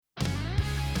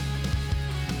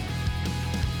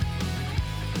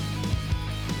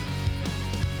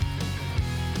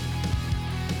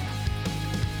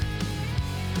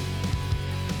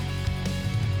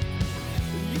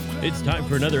It's time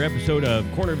for another episode of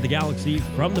Corner of the Galaxy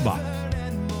from the Box,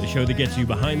 the show that gets you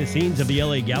behind the scenes of the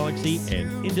LA Galaxy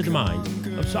and into the minds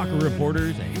of soccer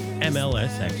reporters and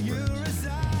MLS experts.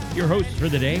 Your hosts for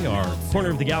the day are Corner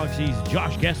of the Galaxy's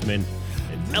Josh Gessman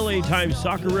and LA Times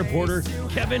soccer reporter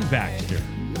Kevin Baxter.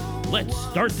 Let's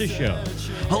start the show.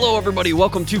 Hello, everybody.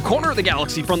 Welcome to Corner of the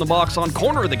Galaxy from the Box on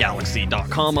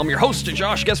cornerofthegalaxy.com. I'm your host,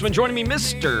 Josh Gessman. Joining me,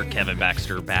 Mr. Kevin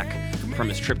Baxter, back from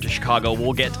his trip to Chicago.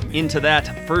 We'll get into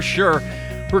that for sure.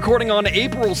 Recording on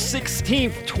April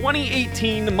 16th,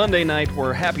 2018, Monday night.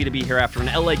 We're happy to be here after an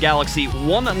LA Galaxy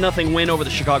 1-0 win over the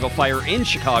Chicago Fire in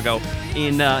Chicago,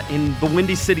 in the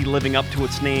Windy City, living up to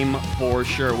its name for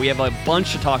sure. We have a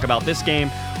bunch to talk about this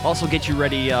game. Also get you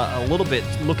ready a little bit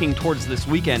looking towards this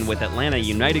weekend with Atlanta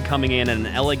United coming in and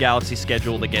an LA Galaxy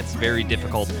schedule that gets very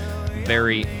difficult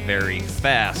very, very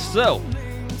fast. So,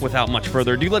 without much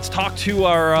further ado, let's talk to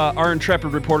our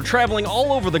intrepid reporter traveling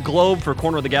all over the globe for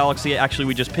Corner of the Galaxy. Actually,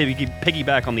 we just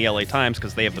piggyback on the LA Times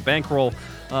because they have the bankroll.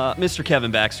 Mr. Kevin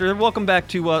Baxter, welcome back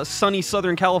to sunny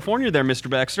Southern California there, Mr.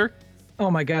 Baxter. Oh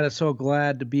my God, I'm so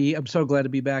glad to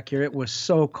be back here. It was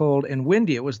so cold and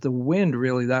windy. It was the wind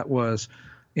really that was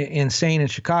insane in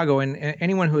Chicago. And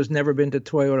anyone who has never been to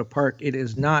Toyota Park, it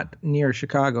is not near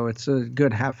Chicago. It's a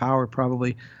good half hour,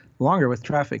 probably longer, with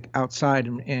traffic outside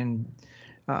in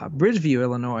Bridgeview,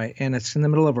 Illinois, and it's in the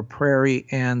middle of a prairie,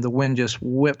 and the wind just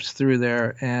whips through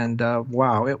there, and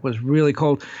wow, it was really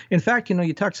cold. In fact,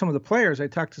 you talk to some of the players. I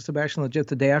talked to Sebastian Lletget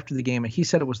the day after the game, and he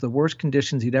said it was the worst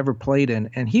conditions he'd ever played in,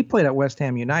 and he played at West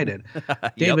Ham United.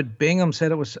 David Bingham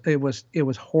said it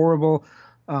was horrible.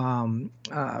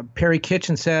 Perry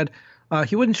Kitchen said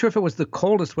he wasn't sure if it was the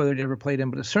coldest weather he'd ever played in,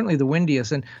 but it's certainly the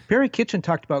windiest. And Perry Kitchen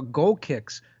talked about goal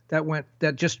kicks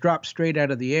that just dropped straight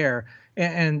out of the air.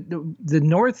 And the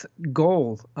north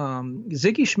goal,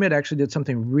 Ziggy Schmidt actually did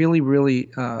something really, really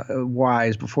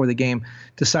wise before the game,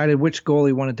 decided which goal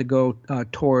he wanted to go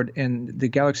toward, and the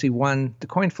Galaxy won the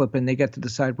coin flip, and they got to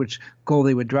decide which goal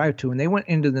they would drive to. And they went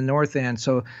into the north end,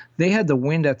 so they had the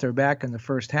wind at their back in the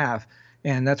first half,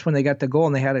 and that's when they got the goal,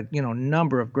 and they had a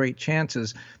number of great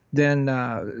chances. Then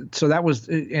so that was,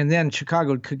 and then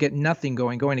Chicago could get nothing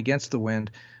going against the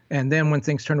wind. And then when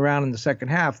things turned around in the second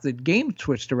half, the game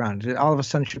switched around. All of a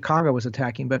sudden, Chicago was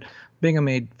attacking, but Bingham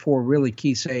made 4 really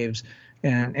key saves,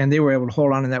 and they were able to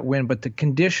hold on in that win. But the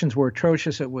conditions were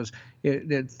atrocious. It was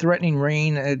threatening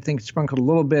rain. I think it sprinkled a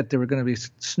little bit. There were going to be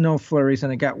snow flurries,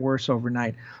 and it got worse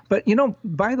overnight. But,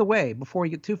 by the way, before we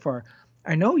get too far,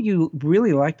 I know you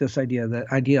really like this idea,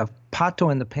 the idea of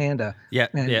Pato and the Panda. Yeah.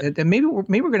 And maybe we're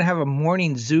going to have a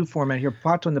morning zoo format here,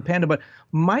 Pato and the Panda. But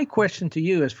my question to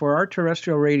you is, for our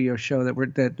terrestrial radio show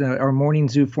our morning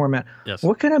zoo format, yes,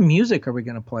 what kind of music are we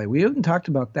going to play? We haven't talked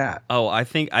about that. Oh, I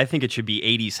think it should be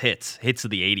 80s hits of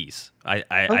the 80s.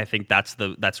 I think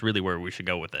that's really where we should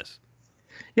go with this.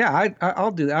 Yeah,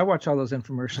 I'll do that. I watch all those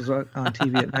infomercials on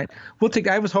TV at night.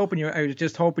 I was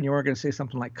just hoping you weren't going to say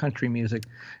something like country music,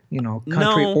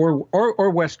 country or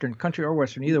western, country or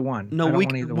western, either one. No,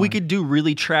 we could do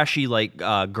really trashy like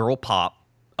girl pop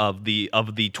of the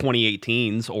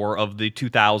 2018s or of the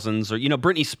 2000s, or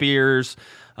Britney Spears,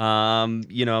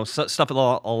 stuff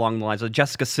along the lines of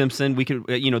Jessica Simpson. We could,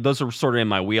 those are sort of in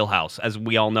my wheelhouse. As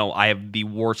we all know, I have the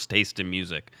worst taste in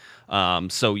music.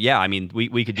 So yeah, I mean,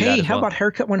 we could do that as well. Hey, how about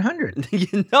Haircut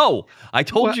 100? No, I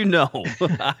told you no.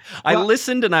 I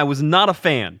listened and I was not a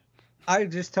fan. I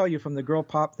just tell you from the girl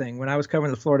pop thing, when I was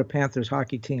covering the Florida Panthers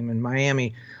hockey team in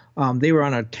Miami, they were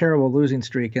on a terrible losing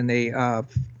streak, and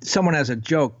someone as a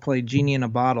joke played Genie in a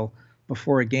Bottle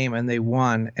before a game, and they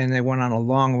won on a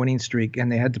long winning streak, and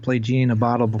they had to play Genie in a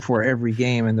Bottle before every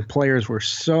game, and the players were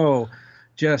so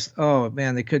just, oh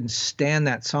man, they couldn't stand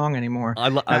that song anymore. I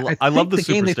love the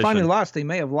superstition. Game they finally lost,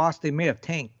 they may have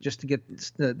tanked just to get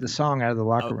the song out of the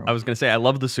locker room. I was going to say, I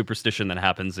love the superstition that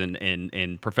happens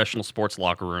in professional sports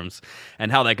locker rooms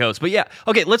and how that goes. But yeah,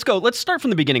 okay, let's go. Let's start from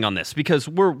the beginning on this, because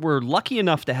we're lucky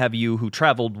enough to have you who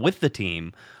traveled with the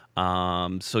team.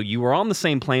 So you were on the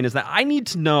same plane as that. I need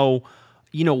to know,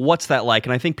 what's that like?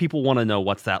 And I think people want to know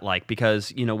what's that like,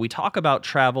 because, we talk about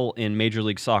travel in Major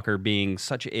League Soccer being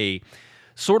such a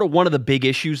sort of one of the big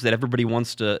issues that everybody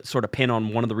wants to sort of pin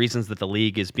on. One of the reasons that the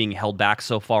league is being held back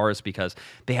so far is because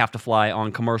they have to fly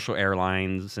on commercial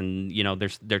airlines, and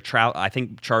I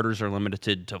think charters are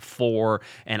limited to 4,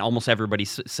 and almost everybody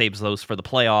saves those for the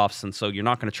playoffs. And so you're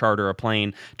not going to charter a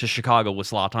plane to Chicago with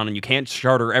Zlatan, and you can't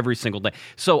charter every single day.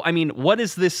 So I mean, what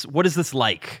is this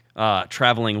like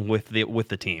traveling with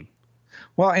the team?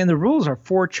 Well, and the rules are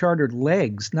 4 chartered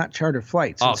legs, not charter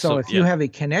flights. And so if you have a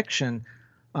connection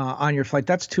on your flight.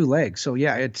 That's 2 legs. So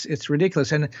yeah, it's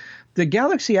ridiculous. And the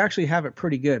Galaxy actually have it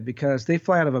pretty good because they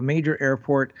fly out of a major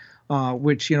airport,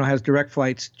 which has direct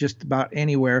flights just about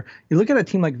anywhere. You look at a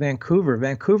team like Vancouver.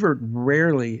 Vancouver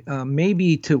rarely,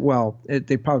 maybe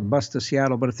they probably bust to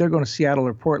Seattle, but if they're going to Seattle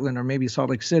or Portland or maybe Salt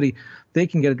Lake City, they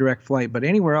can get a direct flight. But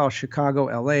anywhere else, Chicago,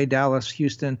 LA, Dallas,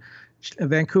 Houston,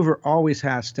 Vancouver always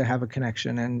has to have a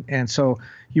connection, and so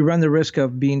you run the risk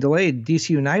of being delayed. DC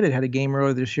United had a game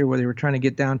earlier this year where they were trying to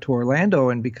get down to Orlando,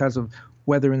 and because of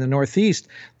weather in the Northeast,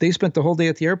 they spent the whole day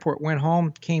at the airport, went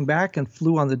home, came back, and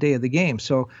flew on the day of the game.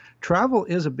 So travel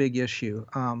is a big issue.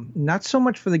 Not so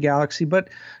much for the Galaxy, but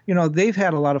they've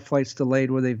had a lot of flights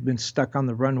delayed where they've been stuck on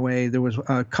the runway. There was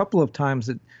a couple of times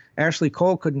that Ashley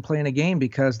Cole couldn't play in a game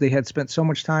because they had spent so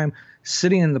much time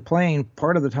sitting in the plane,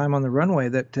 part of the time on the runway,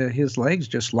 that his legs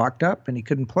just locked up and he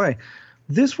couldn't play.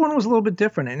 This one was a little bit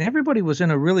different, and everybody was in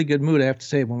a really good mood, I have to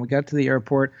say. When we got to the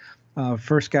airport,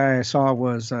 first guy I saw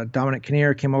was Dominic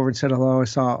Kinnear, came over and said hello. I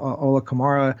saw Ola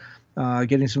Kamara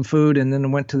getting some food, and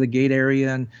then went to the gate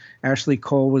area, and Ashley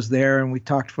Cole was there, and we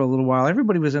talked for a little while.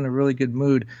 Everybody was in a really good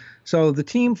mood. So the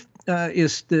team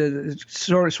is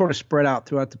sort of spread out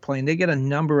throughout the plane. They get a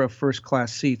number of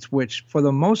first-class seats, which for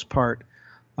the most part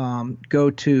go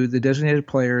to the designated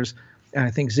players. And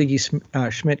I think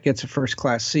Ziggy Schmidt gets a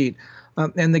first-class seat.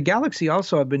 And the Galaxy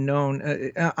also have been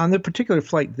known on the particular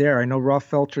flight there. I know Rolf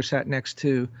Felcher sat next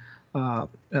to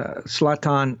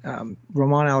Zlatan.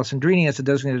 Roman Alessandrini, as a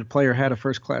designated player, had a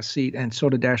first-class seat, and so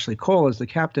did Ashley Cole as the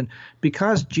captain.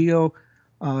 Because Gio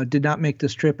did not make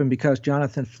this trip, and because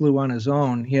Jonathan flew on his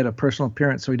own, he had a personal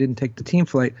appearance, so he didn't take the team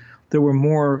flight. There were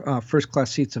more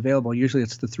first-class seats available. Usually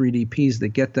it's the 3DPs that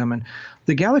get them. And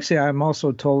the Galaxy, I'm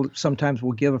also told, sometimes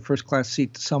will give a first-class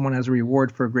seat to someone as a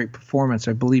reward for a great performance.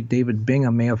 I believe David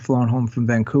Bingham may have flown home from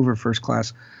Vancouver first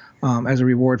class as a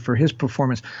reward for his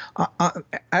performance.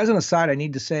 As an aside, I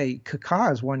need to say,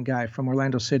 Kaká is one guy from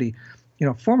Orlando City,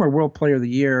 former World Player of the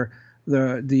Year,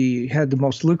 had the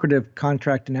most lucrative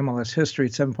contract in MLS history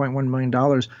at $7.1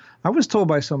 million. I was told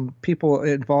by some people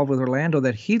involved with Orlando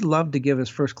that he'd love to give his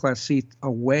first-class seat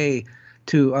away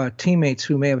to teammates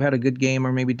who may have had a good game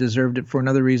or maybe deserved it for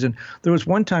another reason. There was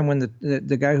one time when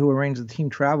the guy who arranged the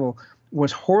team travel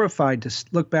was horrified to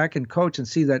look back and coach and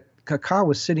see that Kaká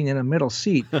was sitting in a middle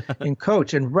seat in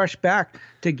coach, and rushed back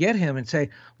to get him and say,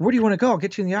 "Where do you want to go? I'll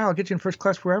get you in the aisle. I'll get you in first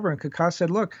class wherever." And Kaká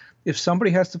said, "Look, if somebody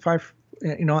has to fly,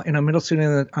 in a middle seat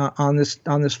on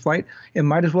this flight, it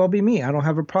might as well be me. I don't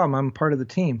have a problem. I'm part of the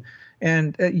team."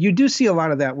 And you do see a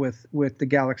lot of that with the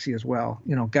Galaxy as well.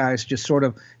 Guys just sort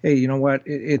of, hey, you know what?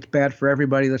 It's bad for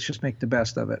everybody. Let's just make the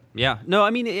best of it. Yeah. No,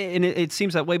 I mean, it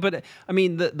seems that way. But I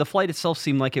mean, the flight itself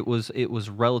seemed like it was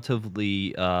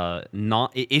relatively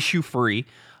not issue free.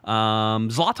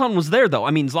 Zlatan was there, though. I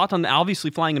mean, Zlatan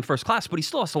obviously flying in first class, but he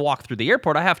still has to walk through the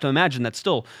airport. I have to imagine that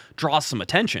still draws some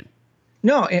attention.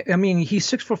 No, I mean, he's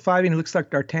 6'5" and he looks like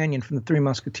D'Artagnan from the Three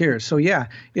Musketeers. So yeah,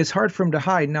 it's hard for him to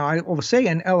hide. Now, I will say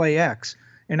in LAX,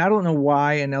 and I don't know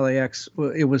why in LAX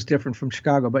it was different from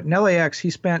Chicago, but in LAX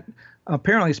he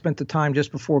apparently spent the time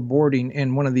just before boarding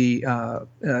in one of the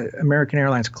American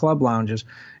Airlines club lounges,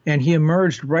 and he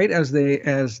emerged right as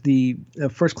the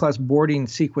first class boarding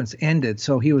sequence ended.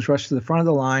 So he was rushed to the front of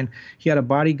the line. He had a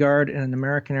bodyguard and an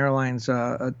American Airlines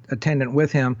attendant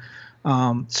with him.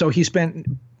 So he spent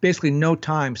basically no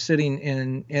time sitting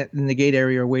in the gate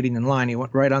area or waiting in line. He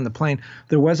went right on the plane.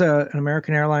 There was an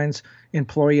American Airlines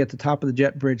employee at the top of the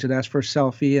jet bridge that asked for a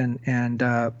selfie, and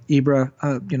Ibra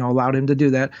allowed him to do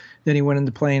that. Then he went in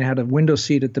the plane, had a window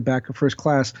seat at the back of first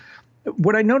class.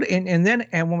 What I noted,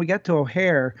 and when we got to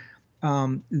O'Hare,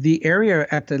 the area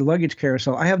at the luggage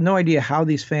carousel, I have no idea how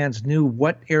these fans knew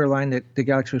what airline that the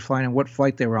Galaxy was flying and what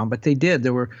flight they were on, but they did.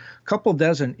 There were a couple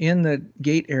dozen in the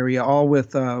gate area, all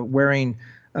with wearing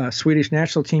Swedish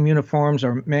national team uniforms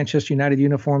or Manchester United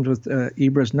uniforms with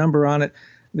Ibra's number on it.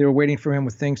 They were waiting for him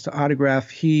with things to autograph.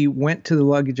 He went to the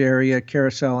luggage area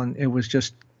carousel, and it was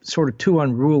just sort of too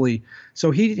unruly.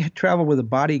 So he traveled with a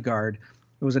bodyguard.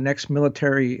 It was an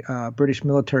ex-military, British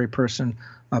military person,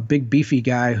 a big beefy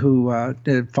guy who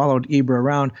followed Ibra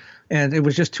around, and it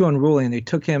was just too unruly. And they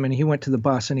took him, and he went to the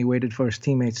bus, and he waited for his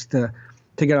teammates to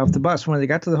get off the bus. When they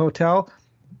got to the hotel,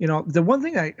 the one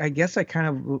thing I guess I kind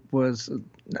of was,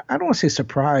 I don't want to say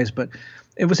surprised, but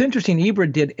it was interesting.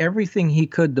 Ibra did everything he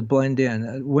could to blend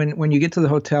in. When you get to the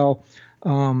hotel,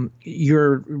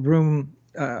 your room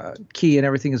key and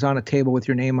everything is on a table with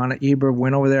your name on it. Ibra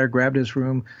went over there, grabbed his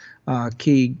room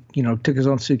key, took his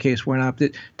own suitcase, went up.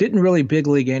 It didn't really big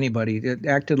league anybody. It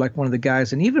acted like one of the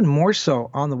guys, and even more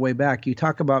so on the way back. You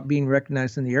talk about being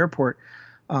recognized in the airport.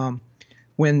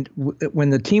 When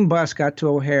the team bus got to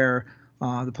O'Hare,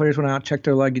 The players went out, checked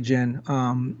their luggage in.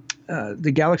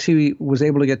 The Galaxy was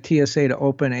able to get TSA to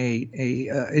open a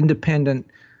independent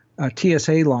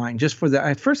TSA line just for the.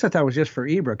 At first, I thought it was just for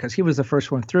Ibra because he was the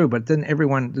first one through, but then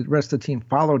the rest of the team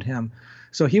followed him.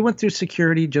 So he went through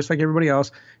security just like everybody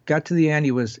else. Got to the end,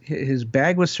 his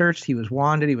bag was searched, he was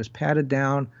wanded, he was patted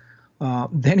down.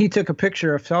 Then he took a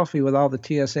selfie with all the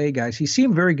TSA guys. He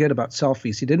seemed very good about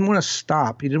selfies. He didn't want to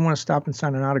stop. He didn't want to stop and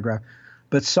sign an autograph.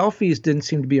 But selfies didn't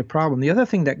seem to be a problem. The other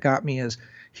thing that got me is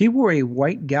he wore a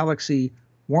white Galaxy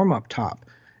warm-up top.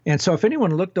 And so if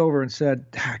anyone looked over and said,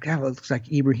 God, that looks like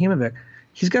Ibrahimovic,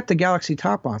 he's got the Galaxy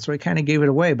top on, so he kind of gave it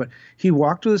away. But he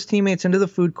walked with his teammates into the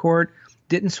food court,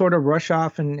 didn't sort of rush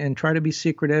off and try to be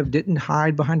secretive, didn't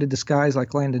hide behind a disguise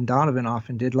like Landon Donovan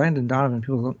often did. Landon Donovan,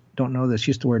 people don't know this,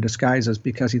 used to wear disguises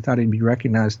because he thought he'd be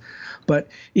recognized. But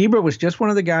Ibra was just one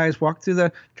of the guys, walked through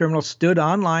the terminal, stood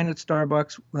online at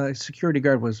Starbucks. Security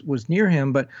guard was near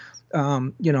him, but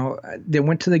they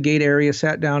went to the gate area,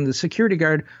 sat down. The security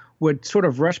guard would sort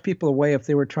of rush people away if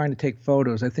they were trying to take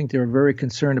photos. I think they were very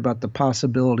concerned about the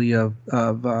possibility of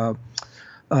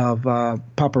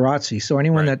paparazzi. So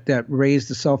anyone that raised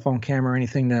the cell phone camera or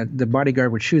anything, that the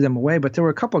bodyguard would shoo them away. But there were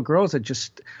a couple of girls that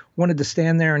just wanted to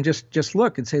stand there and just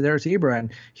look and say, there's Ibra.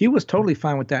 And he was totally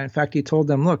fine with that. In fact, he told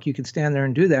them, look, you can stand there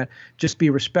and do that. Just be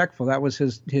respectful. That was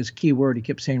his key word. He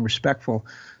kept saying respectful.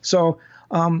 So,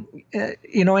 and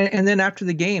then after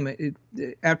the game, and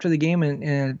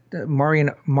Marian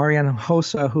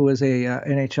Hossa, who is a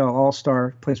NHL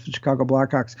All-Star, plays for the Chicago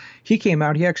Blackhawks, he came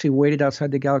out. He actually waited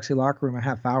outside the Galaxy locker room a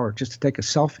half hour just to take a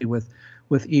selfie with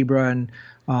Ibra. And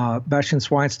Bastian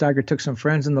Schweinsteiger took some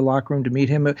friends in the locker room to meet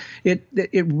him.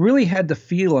 It really had the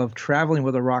feel of traveling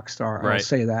with a rock star. I'll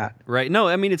say that. Right. No,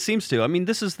 I mean, it seems to. I mean,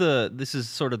 this is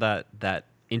sort of that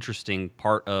interesting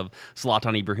part of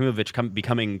Zlatan Ibrahimovic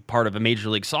becoming part of a Major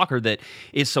League Soccer that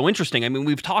is so interesting. I mean,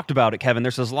 we've talked about it, Kevin.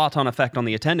 There's a Zlatan effect on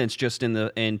the attendance just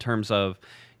in terms of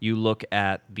you look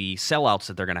at the sellouts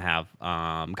that they're going to have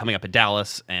coming up at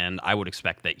Dallas, and I would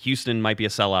expect that Houston might be a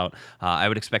sellout. I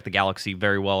would expect the Galaxy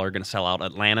very well are going to sell out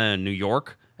Atlanta and New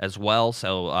York as well,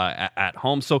 so at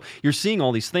home. So you're seeing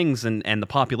all these things and the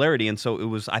popularity, and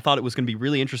so I thought it was going to be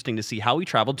really interesting to see how he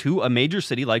traveled to a major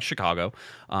city like Chicago.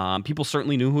 People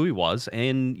certainly knew who he was,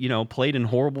 and played in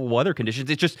horrible weather conditions.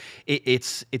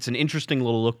 It's an interesting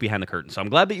little look behind the curtain. So I'm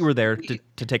glad that you were there to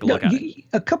take a look at it.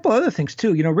 A couple other things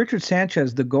too. Richard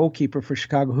Sanchez, the goalkeeper for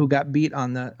Chicago, who got beat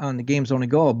on the game's only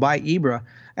goal by Ibra,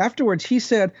 afterwards he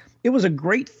said, it was a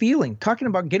great feeling, talking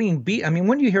about getting beat. I mean,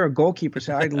 when you hear a goalkeeper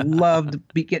say, I loved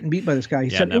getting beat by this guy,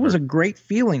 he said, never. It was a great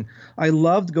feeling. I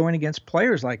loved going against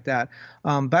players like that.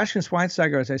 Bastian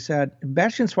Schweinsteiger, as I said,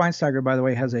 by the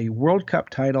way, has a World Cup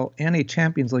title and a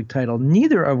Champions League title,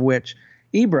 neither of which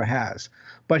Ibra has.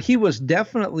 But he was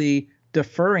definitely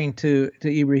deferring to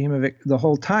Ibrahimovic the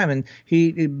whole time.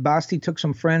 And Basti took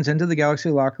some friends into the Galaxy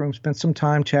locker room, spent some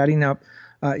time chatting up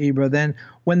Ibra. Then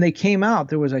when they came out,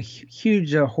 there was a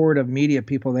huge horde of media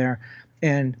people there,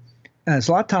 and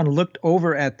Zlatan looked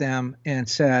over at them and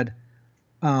said,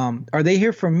 are they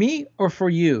here for me or for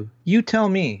you? You tell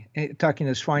me, talking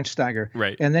to Schweinsteiger.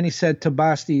 Right. And then he said to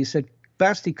Basti,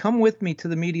 Basti, come with me to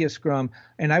the media scrum,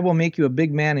 and I will make you a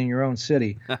big man in your own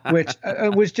city. Which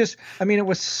was just, I mean, it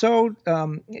was so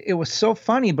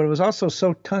funny, but it was also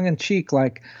so tongue-in-cheek,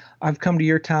 like, I've come to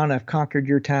your town, I've conquered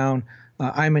your town,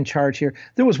 I'm in charge here.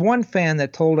 There was one fan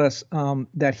that told us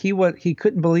that he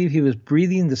couldn't believe he was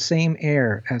breathing the same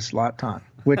air as Zlatan,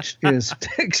 which is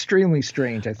extremely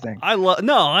strange, I think. I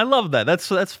love that.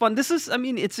 That's fun.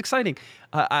 It's exciting.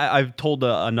 I've told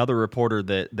another reporter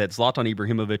that Zlatan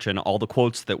Ibrahimovic and all the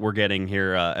quotes that we're getting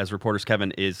here as reporters,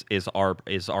 Kevin, is our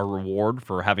reward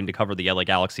for having to cover the LA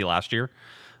Galaxy last year.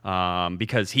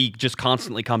 Because he just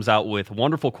constantly comes out with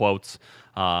wonderful quotes,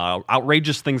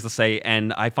 outrageous things to say,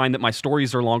 and I find that my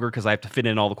stories are longer because I have to fit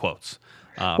in all the quotes.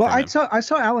 I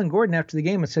saw Alan Gordon after the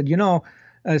game and said,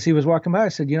 as he was walking by, I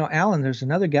said, Alan, there's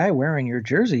another guy wearing your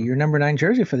jersey, your number 9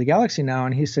 jersey for the Galaxy now.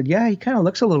 And he said, yeah, he kind of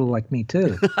looks a little like me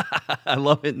too. I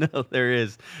love it. No,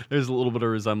 there's a little bit of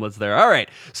resemblance there. All right.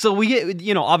 So we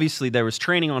get, obviously there was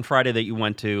training on Friday that you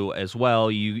went to as well.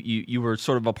 You were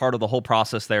sort of a part of the whole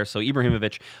process there. So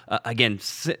Ibrahimovic, again,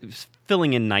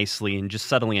 filling in nicely and just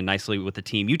settling in nicely with the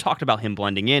team. You talked about him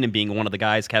blending in and being one of the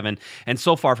guys, Kevin. And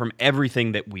so far from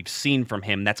everything that we've seen from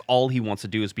him, that's all he wants to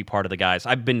do is be part of the guys.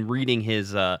 I've been reading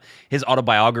his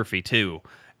autobiography too,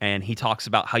 and he talks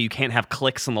about how you can't have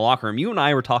cliques in the locker room. You and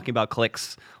I were talking about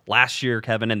cliques last year,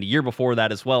 Kevin, and the year before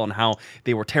that as well, and how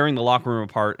they were tearing the locker room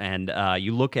apart. And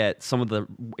you look at some of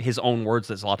his own words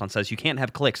that Zlatan says, you can't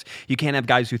have cliques. You can't have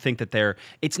guys who think that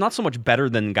it's not so much better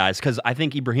than guys, because I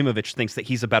think Ibrahimovic thinks that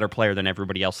he's a better player than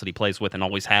everybody else that he plays with and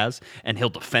always has, and he'll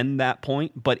defend that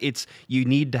point. But you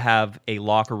need to have a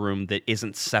locker room that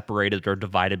isn't separated or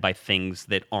divided by things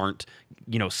that aren't,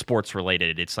 sports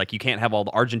related. It's like you can't have all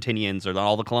the Argentinians or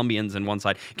all the Colombians on one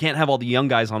side. You can't have all the young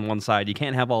guys on one side. You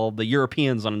can't have all the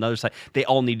Europeans on another side. They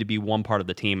all need to be one part of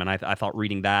the team. And I thought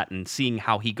reading that and seeing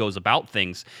how he goes about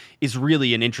things is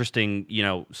really an interesting,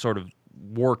 sort of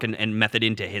work and method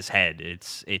into his head.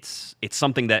 It's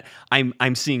something that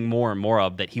I'm seeing more and more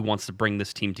of, that he wants to bring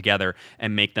this team together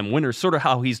and make them winners, sort of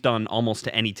how he's done almost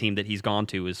to any team that he's gone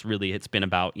to. Is really, it's been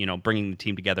about bringing the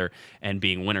team together and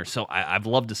being winners. So I've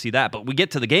loved to see that. But we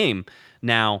get to the game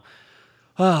now.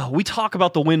 We talk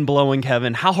about the wind blowing,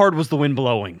 Kevin. How hard was the wind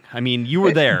blowing? I mean, you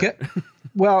were there.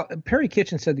 Well, Perry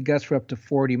Kitchen said the gusts were up to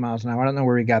 40 miles an hour. I don't know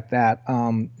where he got that.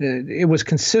 It was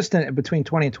consistent between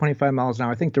 20 and 25 miles an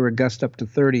hour. I think there were gusts up to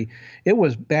 30. It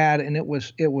was bad, and it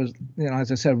was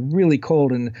as I said, really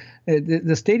cold. And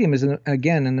the stadium is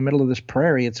again in the middle of this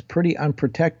prairie. It's pretty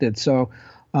unprotected. So,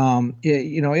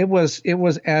 it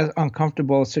was as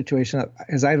uncomfortable a situation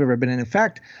as I've ever been in. In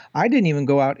fact, I didn't even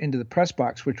go out into the press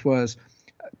box, which was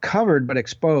covered but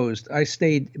exposed. I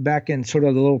stayed back in sort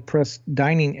of the little press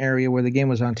dining area where the game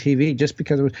was on TV, just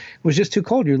because it was just too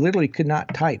cold. You literally could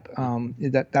not type.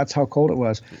 That's how cold it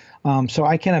was. So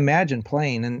I can imagine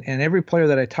playing, and every player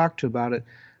that I talked to about it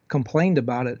complained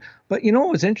about it. But what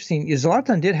was interesting is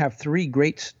Zlatan did have 3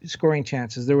 great scoring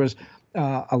chances. There was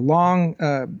a long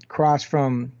cross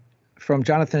from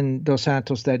Jonathan Dos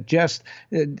Santos that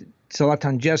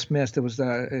Zlatan just missed. It was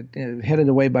headed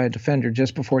away by a defender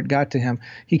just before it got to him.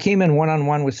 He came in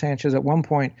one-on-one with Sanchez at one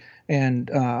point, and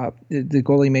the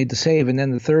goalie made the save. And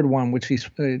then the third one, which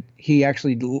he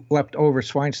actually leapt over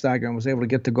Schweinsteiger and was able to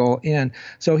get the goal in.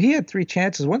 So he had 3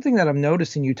 chances. One thing that I'm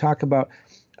noticing, you talk about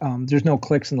there's no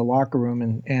cliques in the locker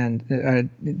room,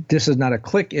 and this is not a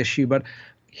clique issue, but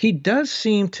he does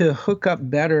seem to hook up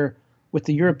better with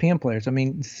the European players. I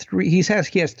mean, he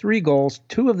has 3 goals.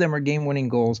 2 of them are game-winning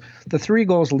goals. The 3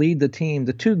 goals lead the team.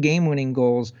 The 2 game-winning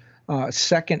goals,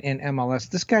 second in MLS.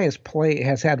 This guy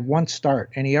has had 1 start,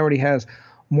 and he already has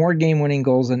more game-winning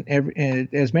goals than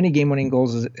as many game-winning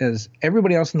goals as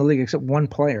everybody else in the league except 1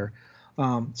 player.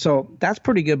 So that's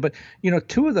pretty good. But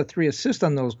 2 of the 3 assists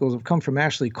on those goals have come from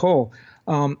Ashley Cole.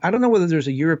 I don't know whether there's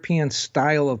a European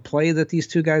style of play that these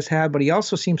 2 guys have, but he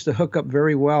also seems to hook up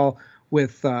very well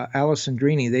with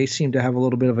Alessandrini. They seem to have a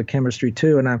little bit of a chemistry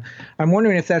too, and I'm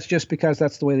wondering if that's just because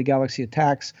that's the way the Galaxy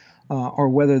attacks, or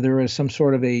whether there is some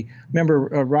sort of remember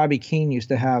Robbie Keane used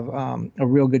to have a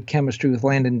real good chemistry with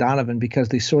Landon Donovan, because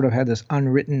they sort of had this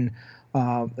unwritten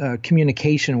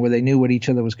communication where they knew what each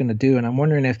other was going to do. And I'm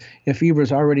wondering if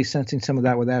Ibra's already sensing some of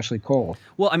that with Ashley Cole.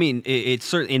 Well, I mean, it's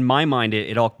certainly, in my mind,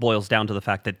 it all boils down to the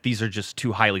fact that these are just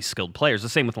 2 highly skilled players. The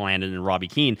same with Landon and Robbie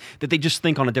Keane, that they just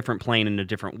think on a different plane in a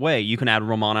different way. You can add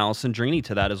Roman Alessandrini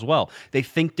to that as well. They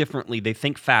think differently. They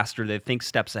think faster. They think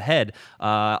steps ahead.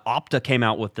 Opta came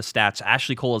out with the stats.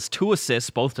 Ashley Cole has 2 assists,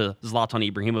 both to Zlatan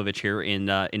Ibrahimovic here in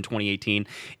 2018.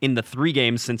 In the 3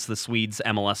 games since the Swedes'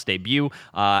 MLS debut,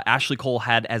 Ashley Cole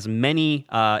had as many,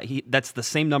 that's the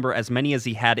same number as many as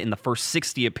he had in the first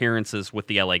 60 appearances with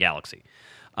the LA Galaxy.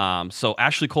 So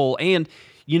Ashley Cole, and,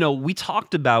 we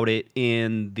talked about it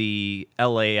in the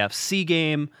LAFC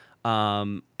game,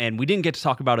 and we didn't get to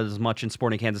talk about it as much in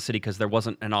Sporting Kansas City because there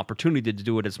wasn't an opportunity to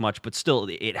do it as much, but still,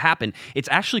 it happened. It's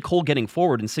Ashley Cole getting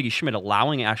forward and Siggy Schmidt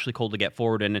allowing Ashley Cole to get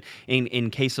forward, and in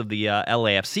case of the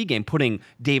LAFC game, putting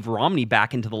Dave Romney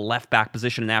back into the left back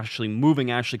position and actually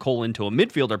moving Ashley Cole into a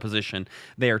midfielder position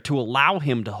there to allow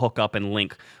him to hook up and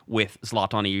link with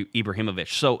Zlatan Ibrahimovic.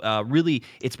 So really,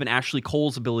 it's been Ashley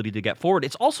Cole's ability to get forward.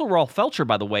 It's also Rolf Felcher,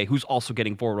 by the way, who's also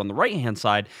getting forward on the right-hand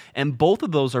side, and both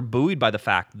of those are buoyed by the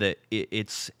fact that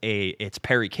it's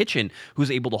Perry Kitchen who's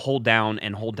able to hold down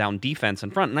defense in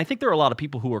front. And I think there are a lot of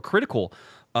people who are critical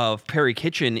of Perry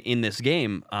Kitchen in this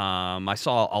game. I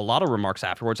saw a lot of remarks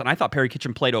afterwards, and I thought Perry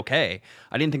Kitchen played okay.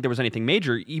 I didn't think there was anything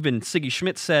major. Even Siggy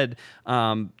Schmidt said,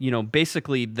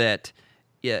 basically that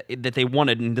they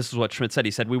wanted, and this is what Schmidt said.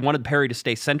 He said, "We wanted Perry to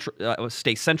stay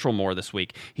central more this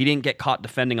week. He didn't get caught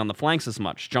defending on the flanks as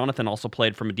much. Jonathan also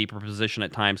played from a deeper position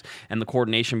at times, and the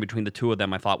coordination between the 2 of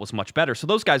them I thought was much better." So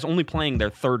those guys only playing their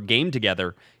 3rd game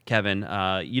together, Kevin,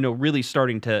 really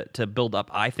starting to build up,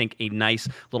 I think, a nice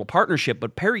little partnership.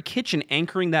 But Perry Kitchen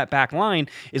anchoring that back line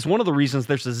is one of the reasons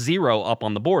there's a 0 up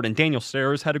on the board. And Daniel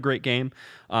Steres had a great game.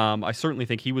 I certainly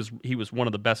think he was one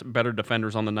of the better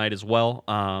defenders on the night as well.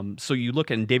 So you look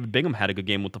and David Bingham had a good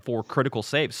game with the 4 critical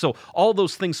saves. So all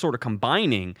those things sort of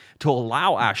combining to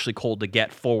allow Ashley Cole to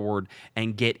get forward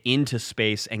and get into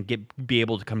space and be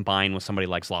able to combine with somebody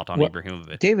like Zlatan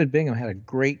Ibrahimovic. David Bingham had a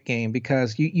great game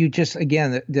because you just,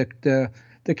 again,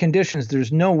 the conditions,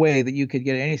 there's no way that you could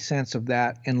get any sense of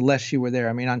that unless you were there.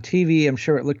 I mean, on TV, I'm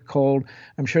sure it looked cold.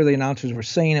 I'm sure the announcers were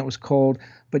saying it was cold,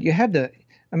 but you had to,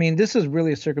 I mean, this is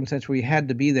really a circumstance where you had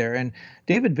to be there. And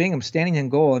David Bingham standing in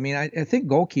goal, I mean, I think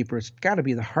goalkeeper has got to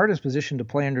be the hardest position to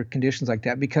play under conditions like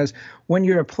that, because when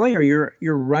you're a player,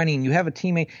 you're running, you have a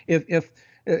teammate. If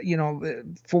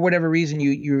for whatever reason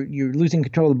you're losing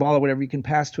control of the ball or whatever, you can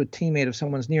pass to a teammate if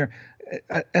someone's near.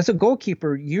 As a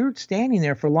goalkeeper, you're standing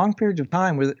there for long periods of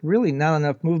time with really not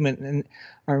enough movement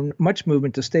or much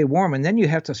movement to stay warm, and then you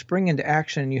have to spring into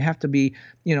action. And you have to be,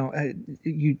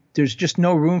 there's just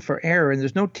no room for error, and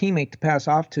there's no teammate to pass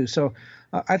off to. So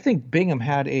I think Bingham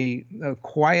had a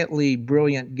quietly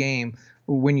brilliant game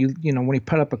when he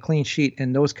put up a clean sheet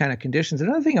in those kind of conditions.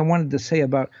 Another thing I wanted to say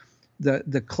about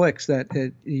the clicks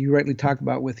that you rightly talked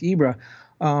about with Ibra.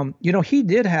 He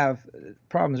did have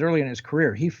problems early in his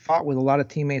career. He fought with a lot of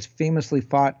teammates, famously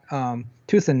fought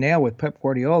tooth and nail with Pep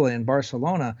Guardiola in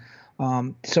Barcelona.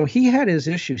 So he had his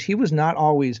issues. He was not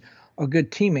always a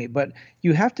good teammate, but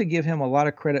you have to give him a lot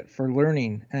of credit for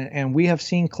learning. And we have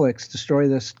seen clicks destroy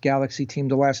this Galaxy team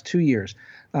the last 2 years.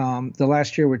 The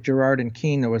last year with Gerrard and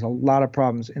Keane, there was a lot of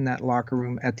problems in that locker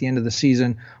room at the end of the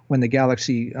season when the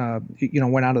Galaxy,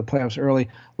 went out of the playoffs early.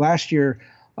 Last year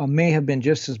may have been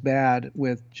just as bad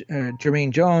with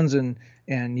Jermaine Jones and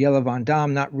Jelle Van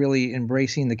Damme not really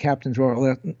embracing the captain's role,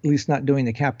 or at least not doing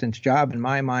the captain's job in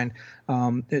my mind.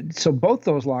 So both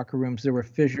those locker rooms, there were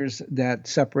fissures that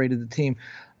separated the team.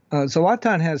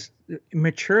 Zlatan has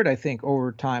matured, I think,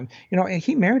 over time. And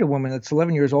he married a woman that's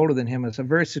 11 years older than him. It's a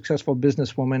very successful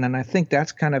businesswoman, and I think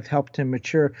that's kind of helped him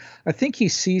mature. I think he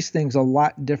sees things a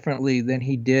lot differently than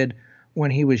he did when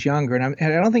he was younger. And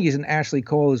I don't think he's an Ashley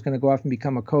Cole who's going to go off and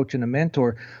become a coach and a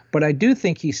mentor, but I do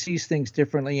think he sees things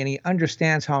differently, and he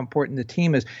understands how important the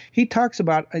team is. He talks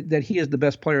about that he is the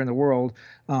best player in the world,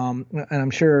 and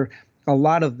I'm sure a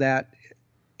lot of that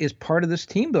is part of this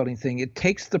team building thing. It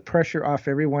takes the pressure off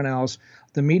everyone else.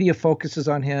 The media focuses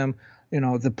on him.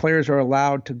 The players are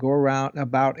allowed to go around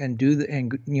about and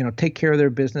take care of their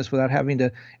business without having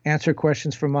to answer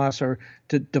questions from us or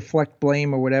to deflect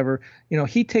blame or whatever.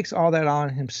 He takes all that on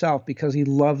himself because he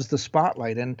loves the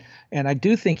spotlight. And I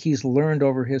do think he's learned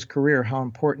over his career how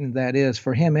important that is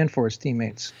for him and for his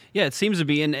teammates. Yeah, it seems to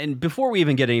be. And before we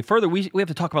even get any further, we have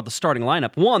to talk about the starting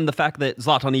lineup. One, the fact that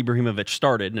Zlatan Ibrahimovic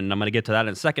started, and I'm going to get to that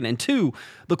in a second. And two,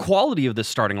 the quality of this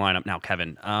starting lineup now,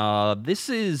 Kevin. This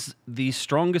is the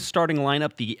strongest starting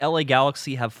lineup the LA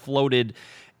Galaxy have floated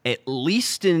at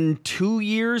least in 2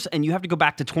 years, and you have to go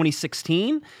back to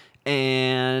 2016.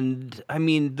 And I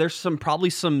mean, there's probably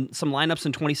some lineups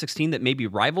in 2016 that maybe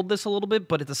rivaled this a little bit,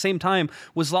 but at the same time,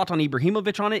 was Zlatan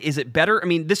Ibrahimovic on it? Is it better? I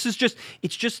mean,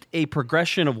 it's just a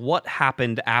progression of what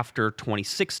happened after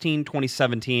 2016,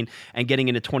 2017, and getting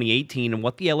into 2018, and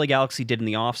what the LA Galaxy did in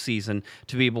the offseason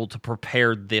to be able to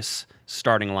prepare this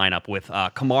starting lineup with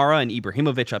Kamara and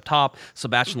Ibrahimovic up top,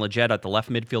 Sebastian Lletget at the left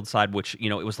midfield side, which,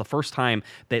 it was the first time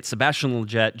that Sebastian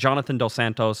Lletget, Jonathan Dos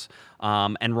Santos,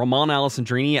 and Romain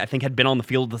Alessandrini, I think, had been on the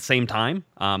field at the same time.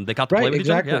 They got to play with each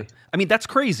other. Yeah. I mean, that's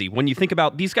crazy when you think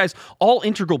about these guys, all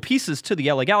integral pieces to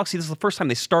the LA Galaxy. This is the first time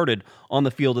they started on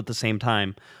the field at the same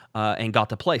time and got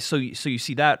to play. So you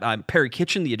see that. Perry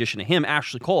Kitchen, the addition of him,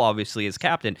 Ashley Cole, obviously, as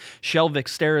captain, Shelvik,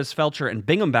 Steres, Felcher, and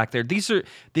Bingham back there.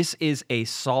 This is a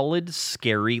solid,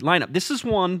 scary lineup. This is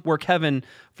one where, Kevin,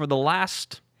 for the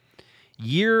last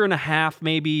year and a half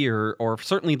maybe, or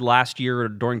certainly last year or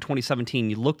during 2017,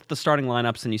 you looked at the starting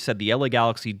lineups and you said the LA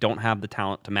Galaxy don't have the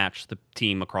talent to match the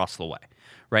team across the way.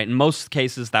 Right? In most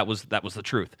cases, that was the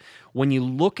truth. When you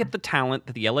look at the talent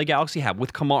that the LA Galaxy have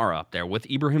with Kamara up there, with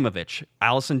Ibrahimovic,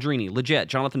 Alessandrini, Lletget,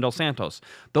 Jonathan Dos Santos,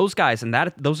 those guys and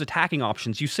those attacking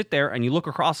options, you sit there and you look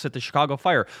across at the Chicago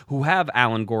Fire, who have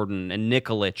Alan Gordon and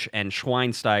Nikolic and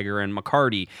Schweinsteiger and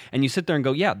McCarty, and you sit there and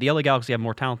go, yeah, the LA Galaxy have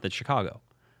more talent than Chicago.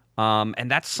 And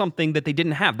that's something that they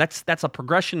didn't have. That's a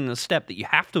progression and a step that you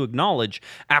have to acknowledge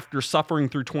after suffering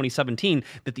through 2017,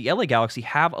 that the LA Galaxy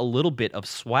have a little bit of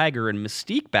swagger and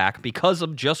mystique back because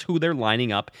of just who they're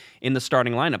lining up in the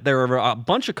starting lineup. There are a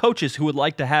bunch of coaches who would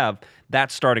like to have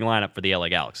that starting lineup for the LA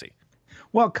Galaxy.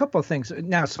 Well, a couple of things.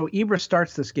 Now, so Ibra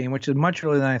starts this game, which is much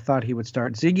earlier than I thought he would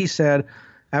start. Ziggy said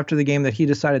after the game that he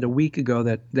decided a week ago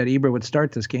that Ibra would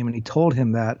start this game, and he told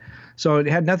him that. So it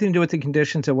had nothing to do with the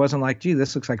conditions. It wasn't like, gee,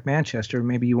 this looks like Manchester.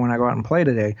 Maybe you want to go out and play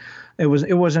today. It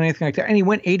wasn't anything like that. And he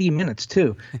went 80 minutes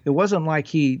too. It wasn't like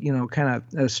he, kind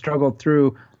of struggled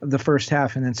through the first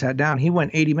half and then sat down. He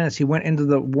went 80 minutes. He went into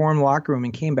the warm locker room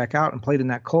and came back out and played in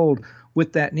that cold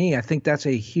with that knee. I think that's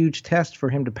a huge test for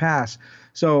him to pass.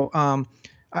 So,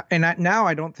 now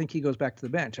I don't think he goes back to the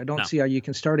bench. I don't see how you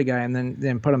can start a guy and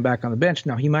then put him back on the bench.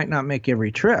 Now, he might not make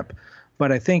every trip,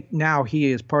 but I think now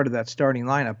he is part of that starting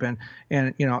lineup.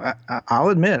 And I'll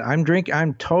admit,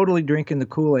 I'm totally drinking the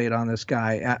Kool-Aid on this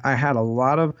guy. I had a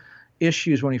lot of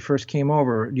issues when he first came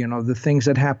over. The things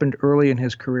that happened early in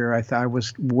his career. I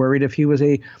was worried if he was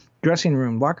a dressing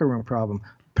room, locker room problem.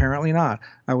 Apparently not.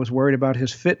 I was worried about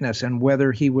his fitness and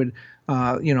whether he would,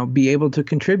 be able to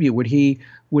contribute. Would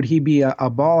he be a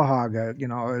ball hog?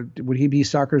 Would he be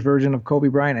soccer's version of Kobe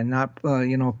Bryant and not,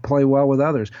 play well with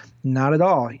others? Not at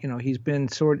all. He's been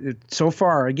so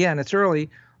far. Again, it's early,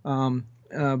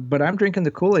 but I'm drinking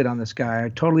the Kool-Aid on this guy. I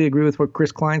totally agree with what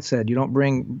Chris Klein said. You don't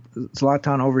bring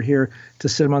Zlatan over here to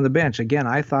sit him on the bench. Again,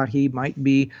 I thought he might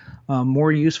be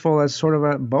more useful as sort of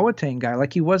a Boateng guy,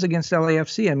 like he was against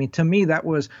LAFC. I mean, to me, that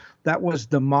was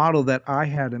the model that I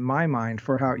had in my mind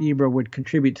for how Ibra would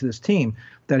contribute to this team,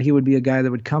 that he would be a guy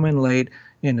that would come in late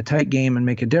in a tight game and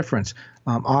make a difference.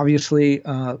 Obviously,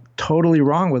 totally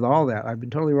wrong with all that. I've been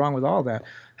totally wrong with all that.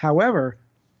 However,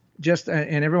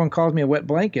 and everyone calls me a wet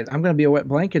blanket. I'm going to be a wet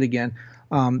blanket again.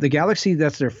 The Galaxy,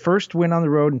 that's their first win on the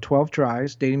road in 12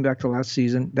 tries, dating back to last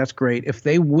season. That's great. If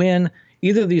they win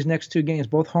either of these next two games,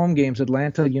 both home games,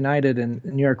 Atlanta United and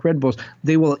New York Red Bulls,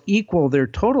 they will equal their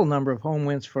total number of home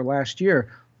wins for last year.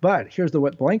 But here's the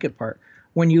wet blanket part.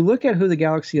 When you look at who the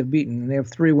Galaxy have beaten, and they have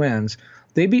 3 wins,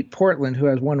 they beat Portland, who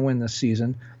has 1 win this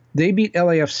season. They beat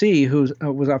LAFC, who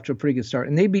was off to a pretty good start,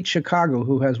 and they beat Chicago,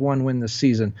 who has 1 win this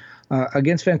season.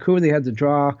 Against Vancouver, they had to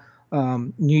draw.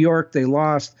 New York, they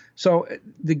lost. So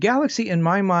the Galaxy, in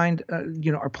my mind,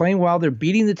 are playing well. They're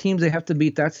beating the teams they have to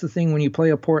beat. That's the thing when you play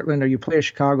a Portland or you play a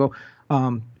Chicago.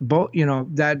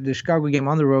 The Chicago game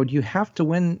on the road, you have to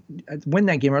win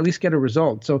that game or at least get a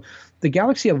result. So the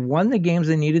Galaxy have won the games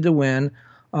they needed to win.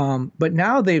 But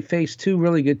now they face 2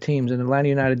 really good teams in Atlanta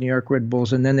United, New York Red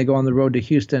Bulls, and then they go on the road to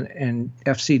Houston and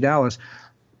FC Dallas.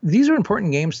 These are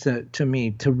important games to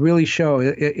me to really show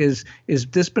is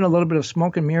this been a little bit of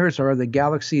smoke and mirrors, or are the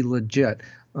Galaxy legit?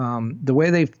 The way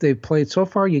they've played so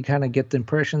far, you kind of get the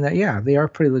impression that, yeah, they are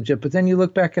pretty legit. But then you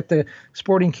look back at the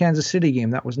Sporting Kansas City game,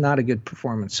 that was not a good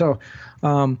performance. So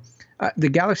the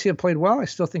Galaxy have played well. I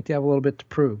still think they have a little bit to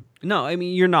prove. No, I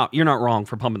mean, you're not wrong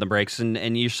for pumping the brakes,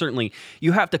 and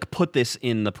you have to put this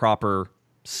in the proper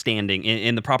standing,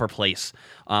 in the proper place,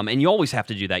 and you always have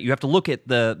to do that. You have to look at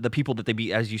the people that they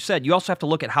beat, as you said. You also have to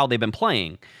look at how they've been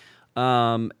playing,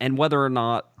 and whether or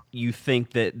not you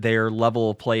think that their level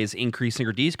of play is increasing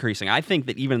or decreasing. I think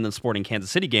that even in the Sporting Kansas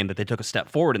City game, that they took a step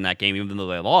forward in that game, even though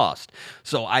they lost.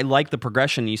 So I like the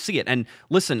progression. You see it. And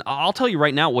listen, I'll tell you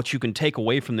right now what you can take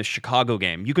away from the Chicago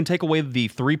game. You can take away the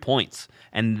 3 points,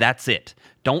 and that's it.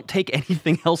 Don't take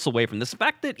anything else away from this. The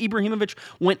fact that Ibrahimovic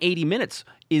went 80 minutes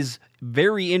is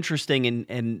very interesting,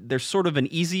 and there's sort of an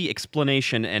easy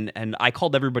explanation, and I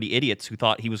called everybody idiots who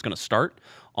thought he was going to start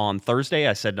on Thursday.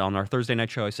 I said on our Thursday night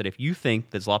show, I said, if you think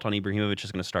that Zlatan Ibrahimovic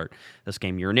is going to start this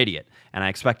game, you're an idiot. And I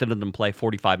expected him to play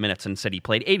 45 minutes and said he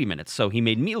played 80 minutes, so he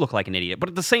made me look like an idiot. But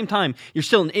at the same time, you're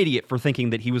still an idiot for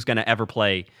thinking that he was going to ever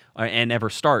play and ever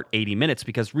start 80 minutes,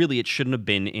 because really it shouldn't have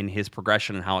been in his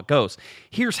progression and how it goes.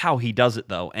 Here's how he does it,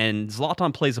 though, and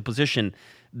Zlatan plays a position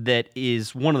that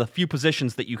is one of the few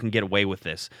positions that you can get away with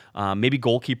this. Maybe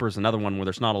goalkeeper is another one where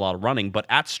there's not a lot of running, but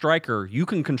at striker, you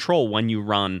can control when you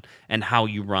run and how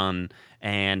you run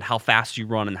and how fast you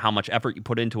run and how much effort you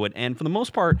put into it. And for the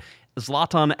most part,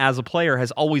 Zlatan as a player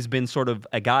has always been sort of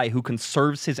a guy who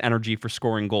conserves his energy for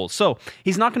scoring goals. So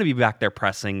he's not going to be back there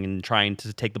pressing and trying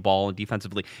to take the ball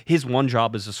defensively. His one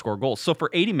job is to score goals. So for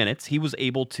 80 minutes, he was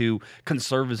able to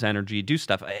conserve his energy, do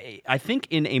stuff. I think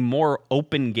in a more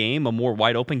open game, a more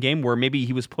wide open game, where maybe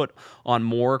he was put on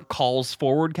more calls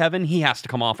forward, Kevin, he has to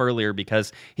come off earlier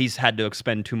because he's had to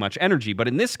expend too much energy. But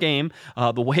in this game,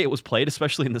 the way it was played,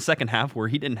 especially in the second half where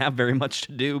he didn't have very much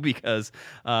to do because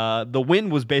the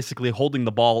wind was basically holding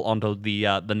the ball onto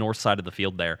the north side of the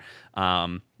field there.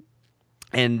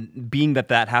 And being that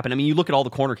happened, I mean, you look at all the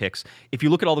corner kicks. If you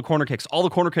look at all the corner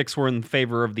kicks were in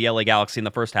favor of the LA Galaxy in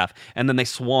the first half, and then they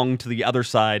swung to the other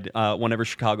side whenever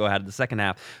Chicago had the second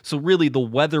half. So really, the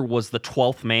weather was the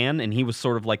 12th man, and he was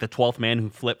sort of like the 12th man who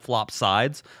flip-flopped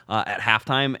sides at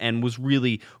halftime, and was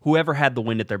really, whoever had the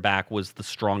wind at their back was the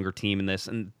stronger team in this,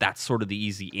 and that's sort of the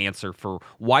easy answer for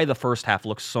why the first half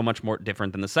looks so much more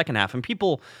different than the second half. And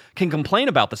people can complain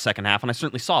about the second half, and I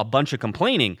certainly saw a bunch of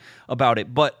complaining about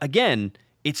it, but again,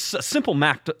 it's a simple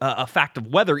a fact of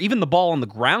weather. Even the ball on the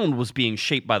ground was being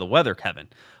shaped by the weather, Kevin.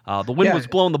 The wind was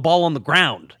blowing the ball on the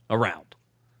ground around.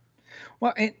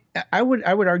 Well, and I would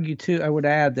argue too. I would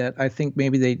add that I think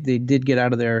maybe they did get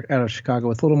out of Chicago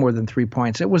with a little more than 3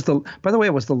 points. By the way,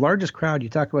 it was the largest crowd. You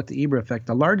talk about the Ibra effect,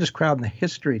 the largest crowd in the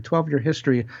 12-year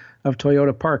history of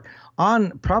Toyota Park,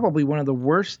 on probably one of the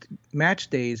worst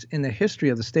match days in the history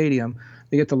of the stadium.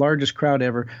 They get the largest crowd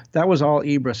ever. That was all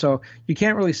Ibra. So you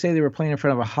can't really say they were playing in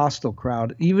front of a hostile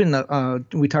crowd. Even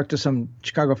we talked to some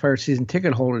Chicago Fire season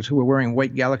ticket holders who were wearing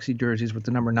white Galaxy jerseys with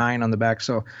the number 9 on the back.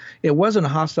 So it wasn't a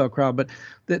hostile crowd. But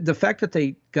the fact that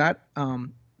they got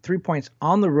 3 points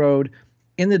on the road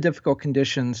in the difficult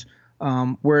conditions,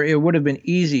 where it would have been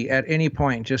easy at any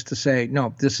point just to say,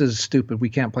 no, this is stupid. We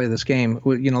can't play this game.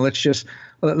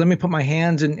 Let me put my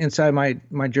hands inside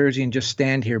my jersey and just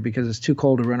stand here because it's too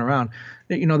cold to run around.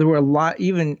 There were a lot,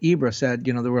 even Ibra said,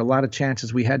 there were a lot of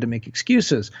chances we had to make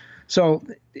excuses. So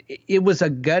it was a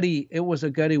gutty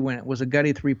win. It was a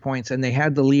gutty 3 points, and they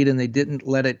had the lead and they didn't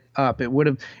let it up. It would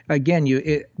have, again,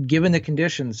 given the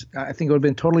conditions, I think it would have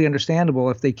been totally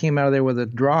understandable if they came out of there with a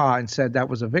draw and said that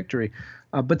was a victory.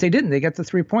 But they didn't. They got the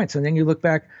 3 points. And then you look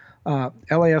back,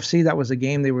 LAFC, that was a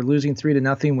game they were losing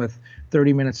 3-0 with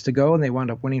 30 minutes to go, and they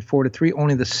wound up winning 4-3.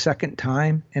 Only the second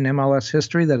time in MLS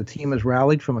history that a team has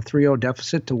rallied from a 3-0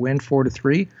 deficit to win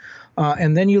 4-3.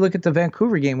 And then you look at the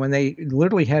Vancouver game when they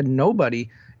literally had nobody.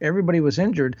 Everybody was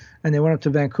injured, and they went up to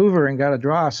Vancouver and got a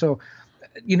draw. So,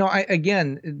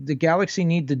 the Galaxy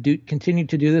need to continue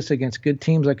to do this against good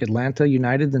teams like Atlanta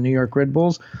United, the New York Red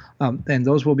Bulls, and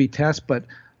those will be tests. But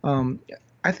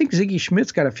I think Ziggy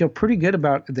Schmidt's got to feel pretty good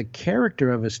about the character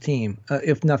of his team,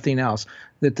 if nothing else,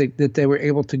 that they were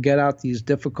able to get out these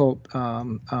difficult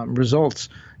results,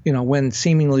 when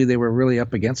seemingly they were really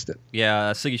up against it.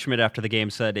 Yeah, Ziggy Schmidt after the game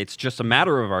said, it's just a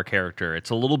matter of our character. It's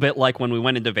a little bit like when we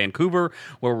went into Vancouver,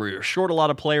 where we were short a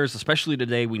lot of players, especially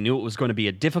today. We knew it was going to be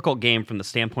a difficult game from the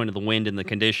standpoint of the wind and the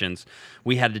conditions.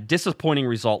 We had a disappointing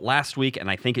result last week, and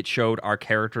I think it showed our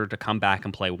character to come back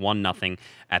and play 1-0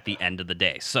 at the end of the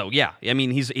day. So, yeah, I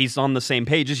mean, he's on the same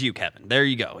page as you, Kevin. There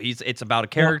you go. It's about a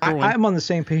character. Well, I'm on the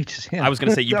same page as him. I was going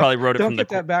to say, you probably wrote it from the... Don't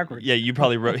get that backwards. Yeah, you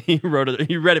probably wrote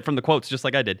it. You read it from the quotes just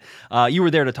like I did. You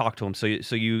were there to talk to him, so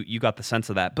you got the sense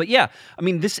of that. But yeah, I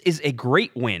mean, this is a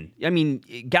great win. I mean,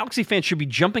 Galaxy fans should be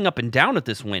jumping up and down at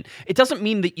this win. It doesn't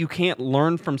mean that you can't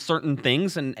learn from certain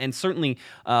things, and certainly,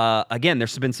 again,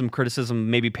 there's been some criticism,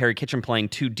 maybe Perry Kitchen playing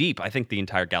too deep. I think the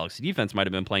entire Galaxy defense might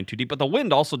have been playing too deep, but the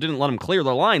wind also didn't let them clear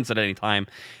their lines at any time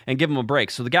and give them a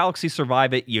break. So the Galaxy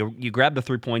survive it. You grab the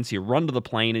 3 points, you run to the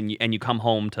plane, and you come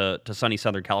home to sunny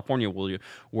Southern California,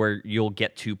 where you'll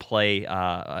get to play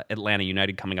Atlanta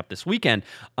United coming up this weekend.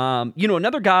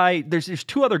 Another guy, there's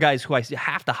two other guys who I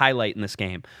have to highlight in this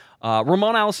game.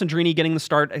 Ramon Alessandrini getting the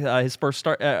start,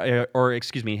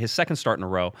 his second start in a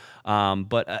row.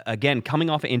 But again, coming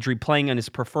off an injury, playing on his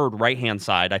preferred right-hand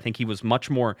side. I think he was much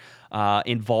more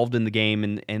involved in the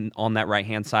game and on that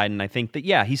right-hand side. And I think that,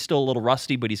 yeah, he's still a little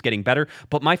rusty, but he's getting better.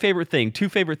 But my favorite thing, two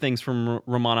favorite things from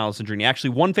Ramon Alessandrini.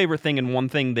 Actually, one favorite thing and one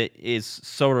thing that is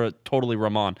sort of totally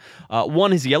Ramon.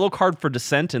 One, his yellow card for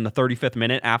dissent in the 35th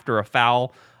minute after a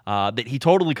foul that he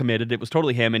totally committed. It was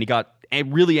totally him, and he got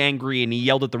really angry, and he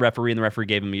yelled at the referee, and the referee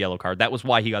gave him a yellow card. That was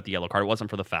why he got the yellow card. It wasn't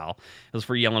for the foul. It was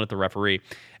for yelling at the referee.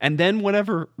 And then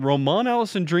whenever Ramon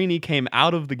Alessandrini came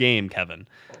out of the game, Kevin,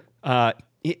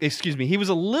 he was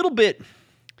a little bit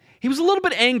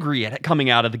angry at coming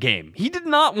out of the game. He did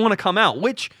not want to come out,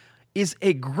 which is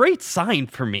a great sign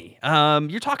for me.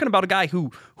 You're talking about a guy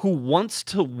who wants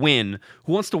to win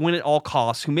at all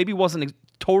costs, who maybe wasn't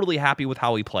totally happy with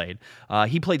how he played.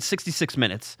 He played 66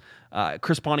 minutes.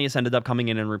 Chris Pontius ended up coming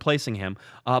in and replacing him.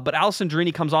 But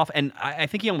Alessandrini comes off, and I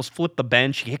think he almost flipped the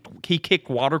bench. He kicked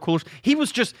water coolers. He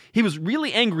was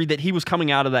really angry that he was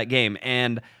coming out of that game.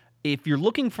 And if you're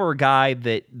looking for a guy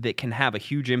that can have a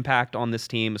huge impact on this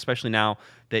team, especially now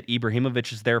that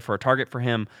Ibrahimovic is there for a target for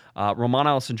him, Ramon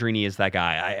Alessandrini is that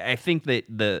guy. I think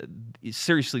that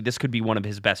seriously, this could be one of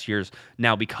his best years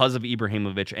now because of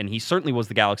Ibrahimovic, and he certainly was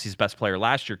the Galaxy's best player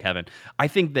last year, Kevin. I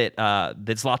think that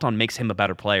that Zlatan makes him a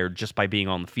better player just by being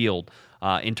on the field.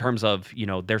 In terms of,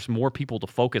 there's more people to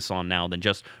focus on now than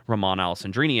just Romain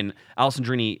Alessandrini. And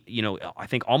Alessandrini, I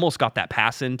think almost got that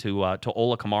pass into to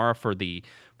Ola Kamara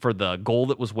for the goal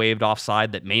that was waved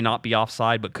offside that may not be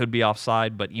offside but could be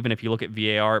offside. But even if you look at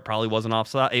VAR, it probably wasn't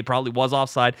offside. It probably was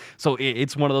offside. So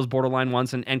it's one of those borderline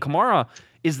ones. And Kamara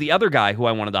is the other guy who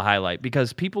I wanted to highlight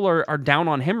because people are down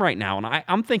on him right now. And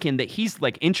I'm thinking that he's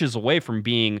like inches away from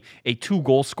being a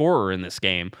 2-goal scorer in this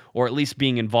game, or at least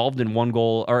being involved in one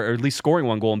goal, or at least scoring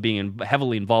one goal and being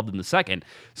heavily involved in the second.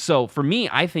 So for me,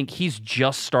 I think he's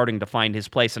just starting to find his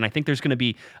place. And I think there's going to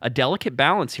be a delicate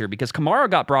balance here because Kamara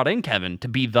got brought in, Kevin, to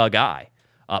be the guy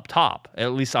up top.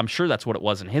 At least I'm sure that's what it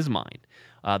was in his mind.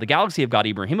 The Galaxy have got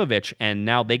Ibrahimovic, and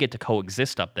now they get to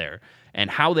coexist up there. And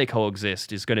how they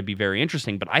coexist is going to be very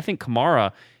interesting. But I think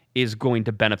Kamara is going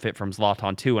to benefit from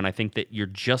Zlatan too, and I think that you're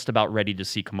just about ready to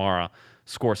see Kamara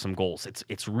score some goals.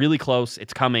 It's really close.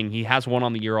 It's coming. He has one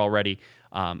on the year already.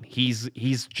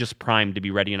 He's just primed to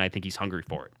be ready, and I think he's hungry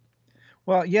for it.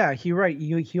 Well, yeah, you're right.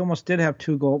 He almost did have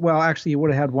 2 goals. Well, actually, he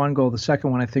would have had 1 goal. The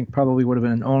second one, I think, probably would have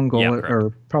been an own goal,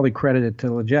 or probably credited to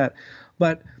Lletget.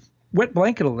 But wet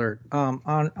blanket alert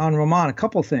on Roman. A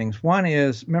couple things. One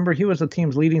is, remember, he was the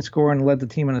team's leading scorer and led the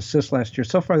team in assists last year.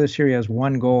 So far this year, he has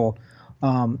 1 goal.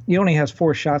 He only has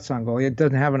 4 shots on goal. He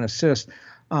doesn't have an assist.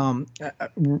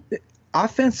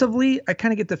 Offensively, I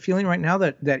kind of get the feeling right now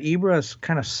that Ibra is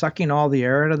kind of sucking all the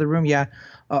air out of the room. Yeah,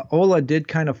 Ola did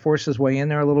kind of force his way in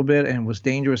there a little bit and was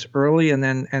dangerous early, and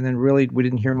then really we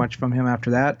didn't hear much from him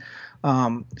after that.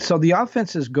 So the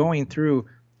offense is going through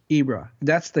Ibra.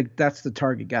 That's the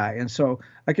target guy. And so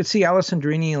I could see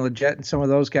Alessandrini and Lletget and some of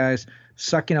those guys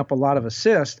sucking up a lot of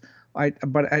assists.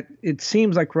 It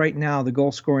seems like right now the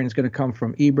goal scoring is going to come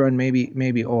from Ibra and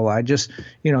maybe Ola.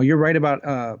 You're right about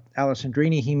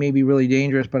Alessandrini. He may be really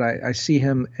dangerous, but I see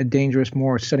him dangerous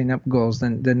more setting up goals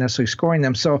than necessarily scoring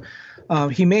them. So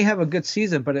he may have a good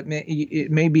season, but it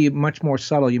may be much more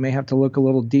subtle. You may have to look a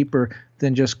little deeper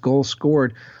than just goals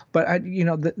scored. But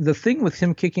the thing with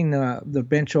him kicking the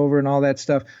bench over and all that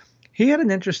stuff, he had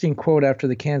an interesting quote after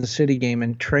the Kansas City game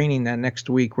in training that next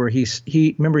week, where he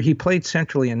played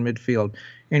centrally in midfield,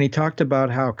 and he talked about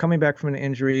how coming back from an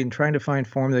injury and trying to find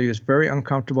form, that he was very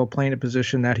uncomfortable playing a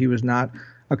position that he was not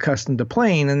accustomed to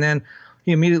playing. And then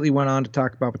he immediately went on to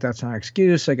talk about, but that's not an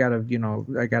excuse. I gotta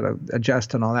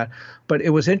adjust and all that. But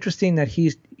it was interesting that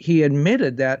he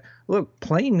admitted that, look,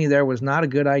 playing me there was not a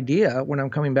good idea when I'm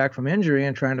coming back from injury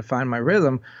and trying to find my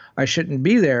rhythm. I shouldn't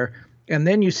be there. And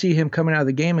then you see him coming out of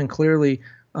the game, and clearly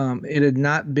it had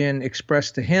not been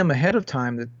expressed to him ahead of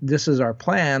time that this is our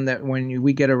plan, that when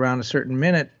we get around a certain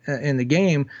minute in the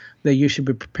game, that you should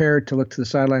be prepared to look to the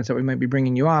sidelines, that we might be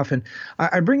bringing you off. And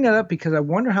I bring that up because I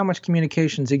wonder how much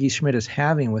communication Sigi Schmid is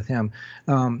having with him.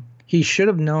 He should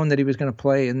have known that he was going to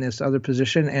play in this other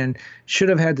position and should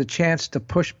have had the chance to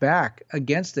push back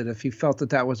against it if he felt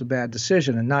that was a bad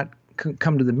decision, and not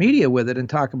come to the media with it and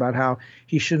talk about how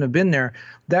he shouldn't have been there.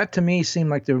 That to me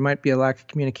seemed like there might be a lack of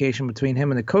communication between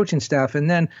him and the coaching staff. And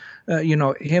then,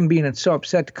 him being so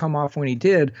upset to come off when he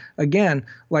did, again,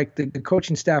 like the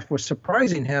coaching staff was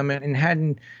surprising him and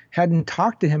hadn't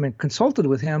talked to him and consulted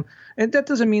with him. And that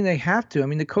doesn't mean they have to. I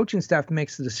mean, the coaching staff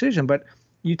makes the decision. But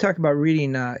you talk about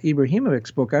reading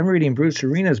Ibrahimovic's book. I'm reading Bruce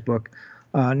Arena's book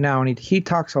now, and he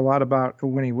talks a lot about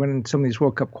when he went in some of these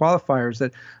World Cup qualifiers,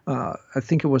 that I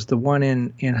think it was the one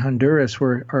in Honduras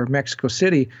or Mexico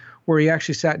City, where he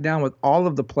actually sat down with all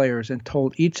of the players and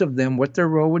told each of them what their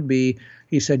role would be.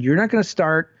 He said, you're not going to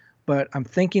start, but I'm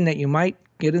thinking that you might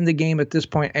get in the game at this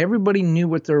point. Everybody knew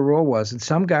what their role was. And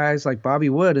some guys, like Bobby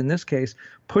Wood in this case,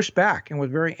 pushed back and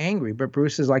was very angry. But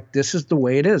Bruce is like, this is the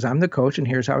way it is. I'm the coach, and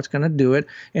here's how it's going to do it.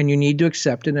 And you need to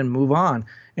accept it and move on.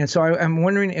 And so I'm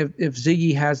wondering if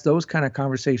Ziggy has those kind of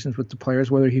conversations with the players,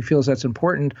 whether he feels that's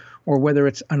important or whether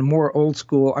it's a more old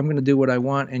school, I'm going to do what I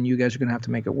want and you guys are going to have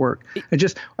to make it work.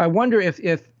 I wonder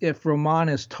if Roman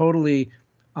is totally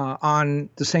on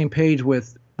the same page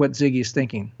with what Ziggy is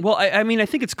thinking. Well, I mean, I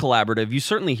think it's collaborative. You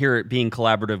certainly hear it being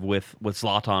collaborative with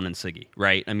Zlatan and Sigi,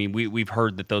 right? I mean, we've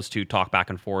heard that those two talk back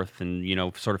and forth and,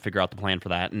 sort of figure out the plan for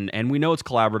that. And we know it's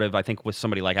collaborative, I think, with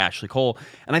somebody like Ashley Cole.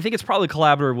 And I think it's probably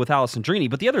collaborative with Alessandrini.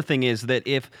 But the other thing is that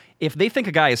if they think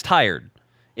a guy is tired,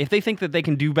 if they think that they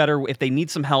can do better, if they need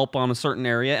some help on a certain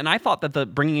area, and I thought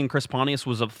that bringing in Chris Pontius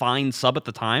was a fine sub at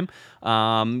the time.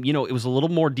 It was a little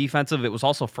more defensive. It was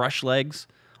also fresh legs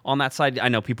on that side. I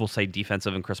know people say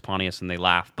defensive and Chris Pontius and they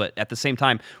laugh, but at the same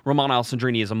time, Roman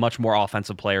Alessandrini is a much more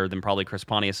offensive player than probably Chris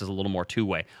Pontius is a little more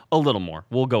two-way. A little more.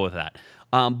 We'll go with that.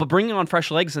 But bringing on fresh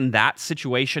legs in that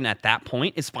situation at that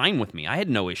point is fine with me. I had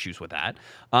no issues with that.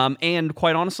 And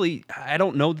quite honestly, I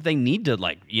don't know that they need to,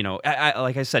 like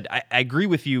I said, I agree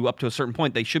with you up to a certain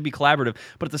point. They should be collaborative.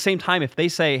 But at the same time, if they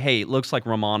say, hey, it looks like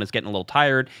Roman is getting a little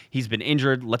tired, he's been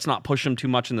injured, let's not push him too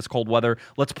much in this cold weather.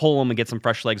 Let's pull him and get some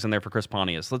fresh legs in there for Chris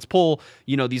Pontius. Let's pull,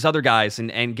 these other guys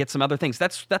and get some other things.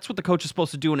 That's what the coach is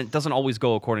supposed to do, and it doesn't always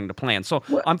go according to plan. So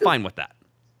I'm fine with that.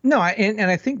 No, and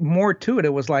I think more to it,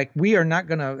 it was like, we are not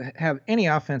going to have any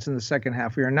offense in the second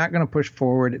half. We are not going to push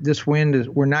forward. This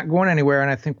we're not going anywhere. And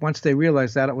I think once they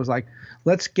realized that, it was like,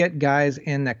 let's get guys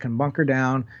in that can bunker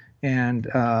down and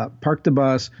park the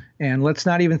bus, and let's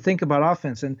not even think about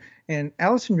offense. And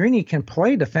Alessandrini can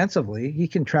play defensively. He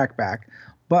can track back,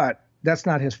 but that's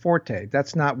not his forte.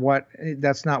 That's not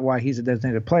why he's a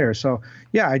designated player. So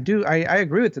yeah, I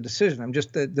agree with the decision. I'm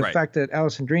just the right. fact that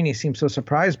Alessandrini seems so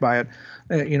surprised by it.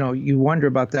 You wonder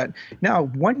about that. Now,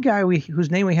 one guy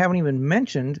whose name we haven't even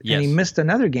mentioned, yes. and he missed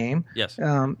another game. Yes.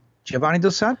 Giovanni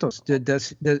Dos Santos.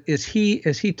 Is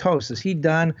he toast? Is he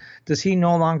done? Does he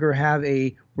no longer have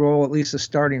a role, at least a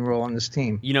starting role on this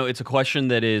team? It's a question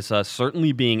that is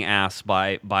certainly being asked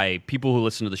by people who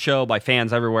listen to the show, by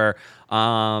fans everywhere.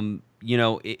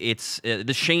 It's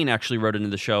the Shane actually wrote into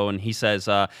the show, and he says,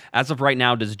 as of right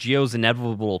now, does Gio's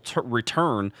inevitable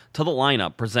return to the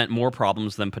lineup present more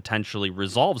problems than potentially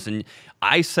resolves? And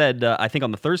I said, I think on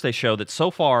the Thursday show, that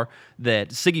so far that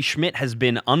Siggy Schmidt has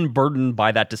been unburdened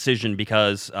by that decision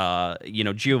because,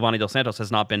 Giovanni Dos Santos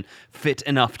has not been fit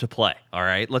enough to play. All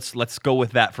right, let's go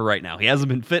with that for right now. He hasn't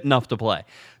been fit enough to play.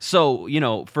 So,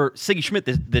 for Siggy Schmidt,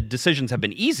 the decisions have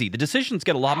been easy. The decisions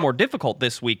get a lot more difficult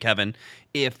this week, Kevin,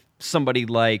 if somebody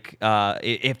like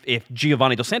if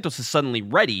Giovanni Dos Santos is suddenly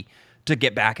ready to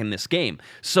get back in this game.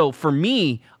 So for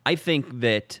me, I think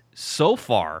that so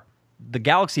far the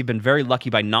Galaxy have been very lucky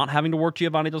by not having to work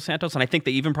Giovanni Dos Santos, and I think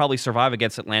they even probably survive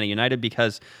against Atlanta United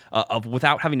because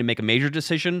without having to make a major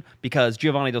decision, because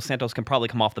Giovanni Dos Santos can probably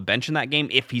come off the bench in that game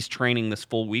if he's training this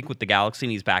full week with the Galaxy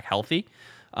and he's back healthy.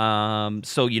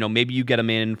 So maybe you get him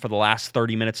in for the last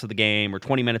 30 minutes of the game or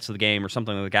 20 minutes of the game or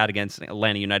something like that against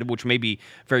Atlanta United, which may be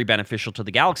very beneficial to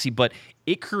the Galaxy, but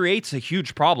it creates a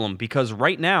huge problem because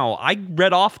right now I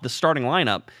read off the starting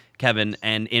lineup, Kevin,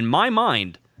 and in my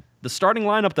mind, the starting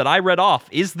lineup that I read off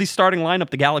is the starting lineup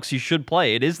the Galaxy should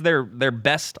play. It is their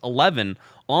best 11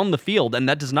 on the field, and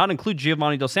that does not include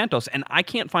Giovanni Dos Santos, and I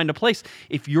can't find a place.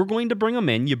 If you're going to bring him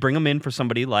in, you bring him in for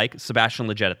somebody like Sebastian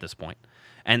Lletget at this point.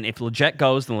 And if Lletget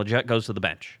goes, then Lletget goes to the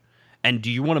bench. And do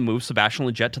you want to move Sebastian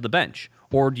Lletget to the bench?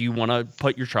 Or do you want to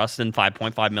put your trust in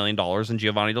 $5.5 million in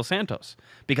Giovanni Dos Santos?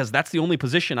 Because that's the only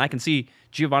position I can see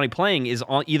Giovanni playing is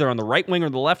either on the right wing or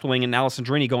the left wing, and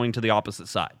Alessandrini going to the opposite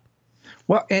side.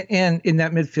 Well, and in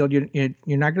that midfield,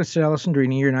 you're not going to sit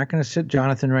Alessandrini. You're not going to sit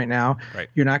Jonathan right now. Right.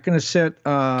 You're not going to sit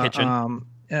Kitchen.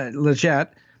 Lletget.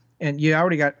 And you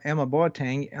already got Emma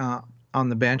Boateng on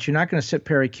the bench. You're not going to sit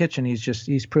Perry Kitchen.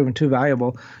 He's proven too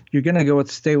valuable. You're going to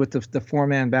stay with the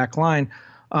four-man back line.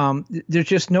 There's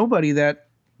just nobody that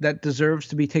deserves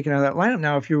to be taken out of that lineup.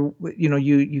 Now, if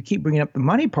you keep bringing up the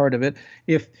money part of it,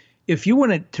 if you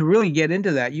wanted to really get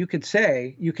into that, you could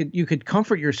say you could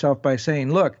comfort yourself by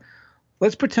saying, look,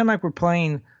 let's pretend like we're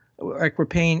paying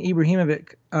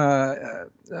Ibrahimovic the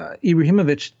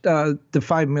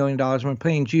 $5 million. We're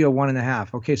paying Gio $1.5 million.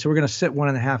 Okay, so we're going to sit $1.5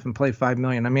 million and play $5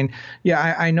 million. I mean,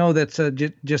 yeah, I know that's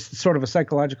just sort of a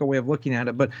psychological way of looking at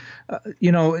it, but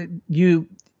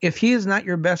if he is not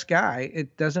your best guy,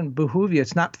 it doesn't behoove you.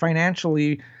 It's not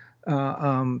financially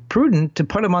prudent to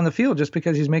put him on the field just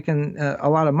because he's making a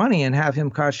lot of money and have him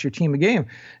cost your team a game.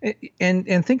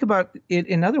 And think about it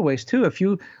in other ways too. If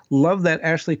you love that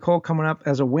Ashley Cole coming up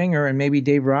as a winger and maybe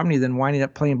Dave Romney then winding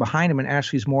up playing behind him and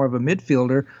Ashley's more of a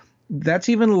midfielder, that's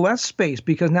even less space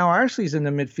because now Ashley's in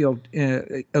the midfield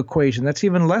equation. That's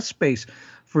even less space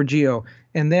for Gio.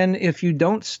 And then if you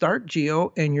don't start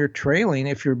Gio and you're trailing,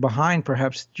 if you're behind,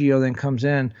 perhaps Gio then comes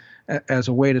in as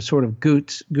a way to sort of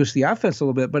goose the offense a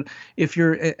little bit. But if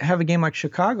you have a game like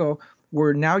Chicago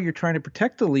where now you're trying to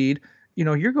protect the lead,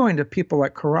 you're going to people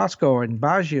like Carrasco and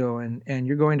Baggio and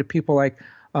you're going to people like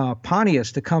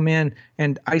Pontius to come in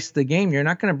and ice the game. You're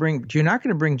not going to bring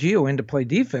Gio in to play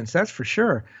defense. That's for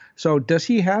sure. So does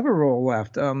he have a role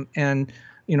left? And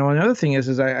another thing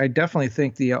is I definitely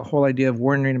think the whole idea of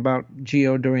wondering about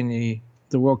Gio during the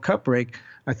World Cup break,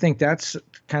 I think that's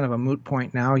kind of a moot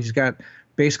point now. He's got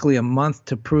basically a month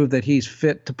to prove that he's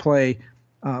fit to play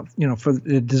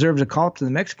deserves a call up to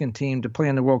the Mexican team to play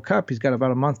in the World Cup. He's got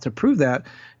about a month to prove that,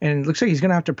 and it looks like he's going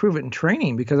to have to prove it in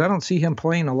training because I don't see him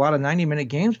playing a lot of 90-minute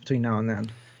games between now and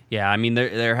then. Yeah, I mean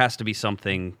there has to be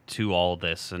something to all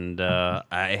this, and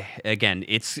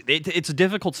it's a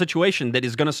difficult situation that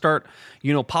is going to start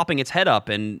popping its head up,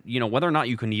 and whether or not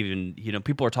you can even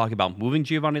people are talking about moving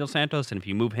Giovanni Dos Santos, and if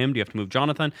you move him, do you have to move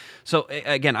Jonathan? So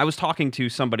again, I was talking to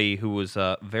somebody who was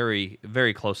very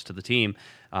very close to the team,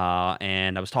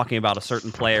 and I was talking about a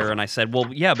certain player, and I said,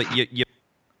 well, yeah, but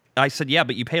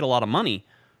you paid a lot of money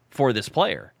for this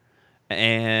player.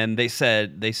 And they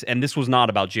said, and this was not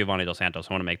about Giovanni Dos Santos.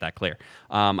 I want to make that clear.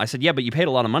 I said, yeah, but you paid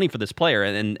a lot of money for this player.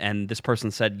 And this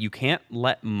person said, you can't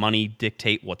let money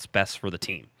dictate what's best for the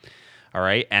team. All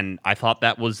right. And I thought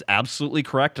that was absolutely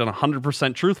correct and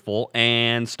 100% truthful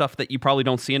and stuff that you probably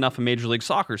don't see enough in Major League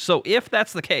Soccer. So if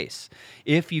that's the case,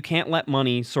 if you can't let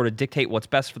money sort of dictate what's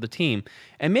best for the team,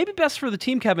 and maybe best for the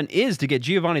team, Kevin, is to get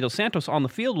Giovanni Dos Santos on the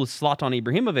field with Zlatan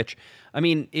Ibrahimovic. I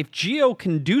mean, if Gio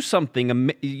can do something,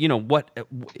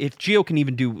 if Gio can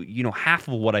even do, half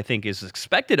of what I think is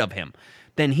expected of him,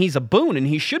 then he's a boon and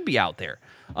he should be out there.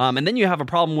 And then you have a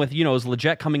problem with, is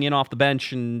Lletget coming in off the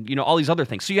bench and, all these other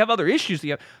things. So you have other issues.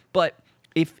 But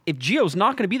if Gio's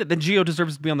not going to be there, then Gio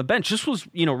deserves to be on the bench. This was,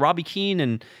 Robbie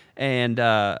Keane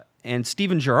and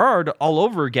Steven Gerrard all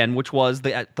over again, which was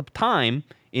at the time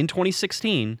in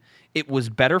 2016, it was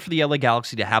better for the LA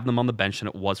Galaxy to have them on the bench than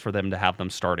it was for them to have them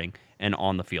starting and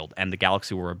on the field. And the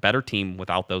Galaxy were a better team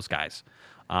without those guys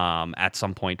at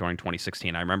some point during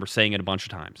 2016. I remember saying it a bunch of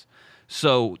times.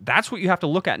 So that's what you have to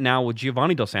look at now with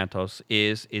Giovanni Dos Santos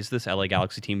is this LA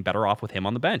Galaxy team better off with him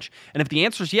on the bench? And if the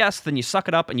answer is yes, then you suck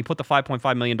it up and you put the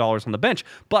 $5.5 million on the bench.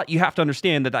 But you have to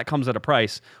understand that comes at a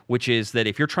price, which is that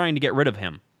if you're trying to get rid of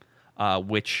him,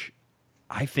 which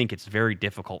I think it's very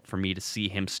difficult for me to see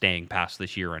him staying past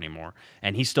this year anymore.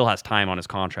 And he still has time on his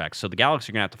contract. So the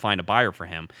Galaxy are going to have to find a buyer for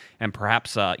him. And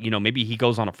perhaps, maybe he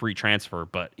goes on a free transfer,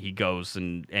 but he goes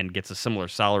and gets a similar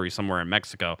salary somewhere in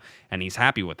Mexico, and he's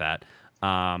happy with that.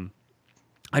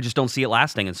 I just don't see it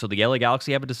lasting. And so the LA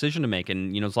Galaxy have a decision to make.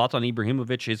 And, Zlatan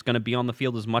Ibrahimovic is going to be on the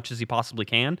field as much as he possibly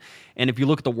can. And if you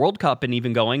look at the World Cup and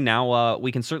even going, now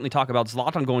we can certainly talk about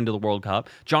Zlatan going to the World Cup.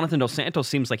 Jonathan Dos Santos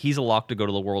seems like he's a lock to go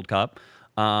to the World Cup.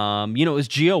 Is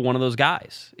Gio one of those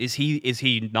guys? Is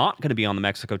he not going to be on the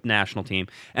Mexico national team?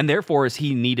 And therefore, is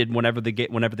he needed whenever the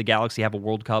Galaxy have a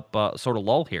World Cup sort of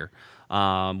lull here?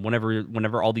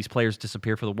 Whenever all these players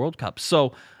disappear for the World Cup.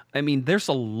 So, I mean, there's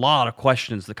a lot of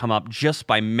questions that come up just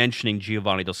by mentioning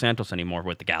Giovanni Dos Santos anymore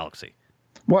with the Galaxy.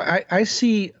 Well, I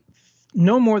see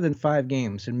no more than 5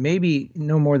 games and maybe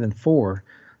no more than 4,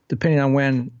 depending on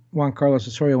when Juan Carlos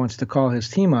Osorio wants to call his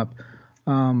team up,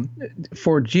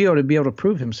 for Gio to be able to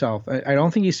prove himself. I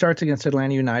don't think he starts against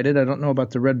Atlanta United. I don't know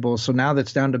about the Red Bulls. So now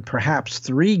that's down to perhaps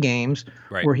 3 games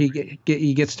where he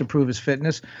gets to prove his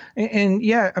fitness. And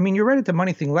yeah, I mean, you're right at the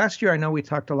money thing. Last year, I know we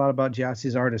talked a lot about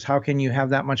Gyasi Zardes. How can you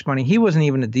have that much money? He wasn't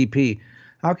even a DP.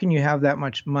 How can you have that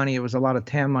much money? It was a lot of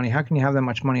TAM money. How can you have that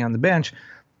much money on the bench?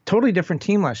 Totally different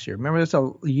team last year. Remember, it's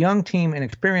a young team, an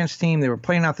experienced team. They were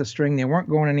playing out the string. They weren't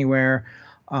going anywhere.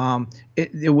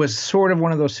 It was sort of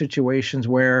one of those situations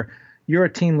where you're a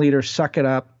team leader, suck it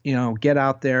up, get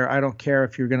out there. I don't care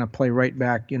if you're going to play right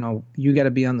back. You got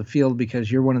to be on the field because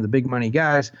you're one of the big money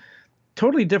guys.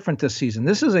 Totally different this season.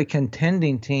 This is a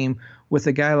contending team with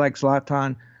a guy like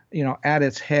Zlatan, at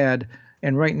its head.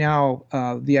 And right now,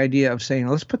 the idea of saying,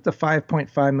 let's put the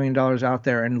 $5.5 million out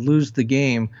there and lose the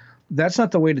game, that's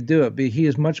not the way to do it. But he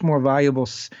is much more valuable.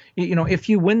 If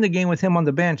you win the game with him on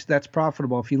the bench, that's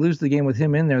profitable. If you lose the game with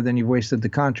him in there, then you've wasted the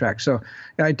contract. So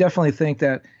I definitely think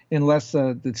that unless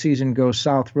the season goes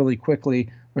south really quickly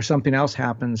or something else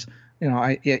happens,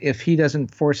 if he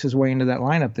doesn't force his way into that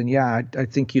lineup, then yeah, I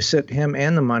think you sit him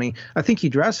and the money. I think he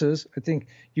dresses. I think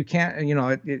you can't,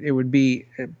 it would be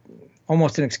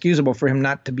almost inexcusable for him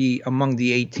not to be among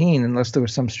the 18 unless there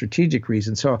was some strategic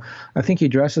reason. So I think he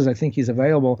dresses. I think he's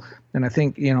available. And I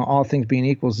think, all things being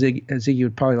equal, Ziggy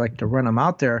would probably like to run him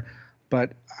out there.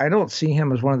 But I don't see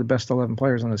him as one of the best 11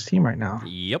 players on this team right now.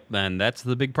 Yep, and that's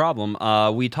the big problem.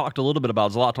 We talked a little bit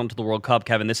about Zlatan to the World Cup,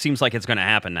 Kevin. This seems like it's going to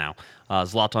happen now.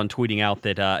 Zlatan tweeting out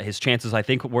that his chances, I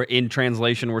think, were in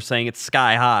translation, we're saying it's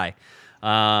sky high.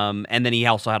 And then he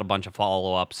also had a bunch of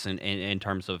follow-ups in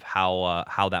terms of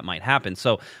how that might happen.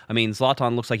 So, I mean,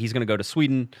 Zlatan looks like he's going to go to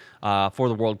Sweden for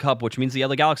the World Cup, which means the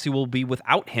LA Galaxy will be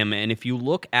without him. And if you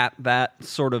look at that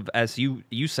sort of, as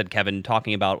you said, Kevin,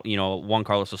 talking about, Juan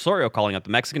Carlos Osorio calling up the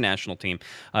Mexican national team,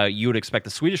 you would expect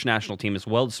the Swedish national team as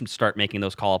well to start making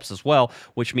those call-ups as well,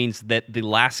 which means that the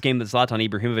last game that Zlatan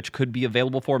Ibrahimovic could be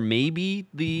available for, maybe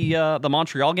the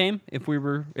Montreal game, if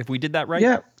we did that right.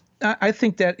 Yeah. I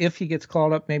think that if he gets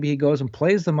called up, maybe he goes and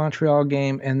plays the Montreal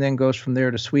game and then goes from there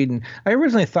to Sweden. I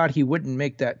originally thought he wouldn't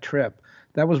make that trip.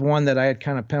 That was one that I had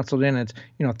kind of penciled in. It's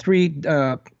 3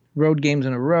 road games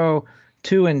in a row,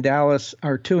 2 in Dallas,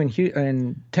 or 2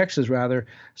 in Texas rather.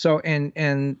 So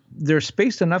and they're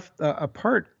spaced enough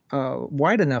apart,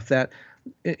 wide enough that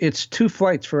it's 2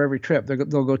 flights for every trip.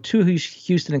 They'll go to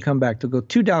Houston and come back. They'll go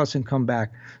to Dallas and come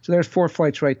back. So there's 4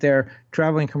 flights right there.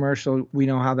 Traveling commercial, we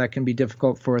know how that can be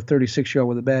difficult for a 36-year-old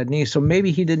with a bad knee. So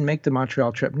maybe he didn't make the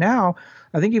Montreal trip. Now,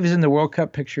 I think if he's in the World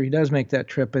Cup picture, he does make that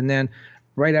trip. And then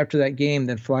right after that game,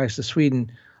 then flies to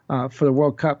Sweden for the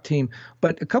World Cup team.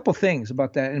 But a couple things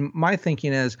about that. And my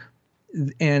thinking is,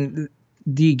 and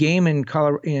the game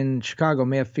in Chicago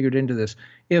may have figured into this.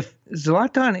 If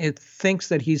Zlatan thinks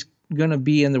that he's going to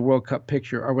be in the World Cup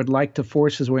picture, or would like to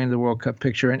force his way into the World Cup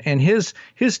picture, and his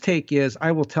take is,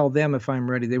 I will tell them if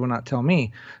I'm ready, they will not tell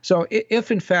me. So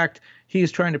if in fact he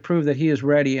is trying to prove that he is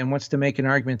ready and wants to make an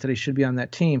argument that he should be on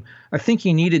that team, I think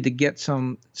he needed to get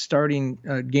some starting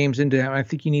games into him. I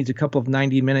think he needs a couple of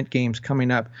 90-minute games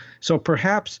coming up. So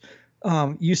perhaps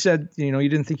you said, you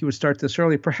didn't think he would start this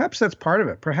early. Perhaps that's part of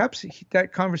it. Perhaps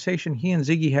that conversation he and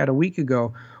Ziggy had a week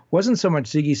ago wasn't so much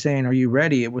Ziggy saying, are you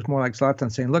ready? It was more like Zlatan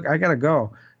saying, look, I got to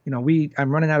go. I'm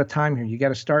running out of time here. You got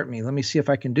to start me. Let me see if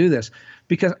I can do this.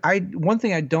 Because one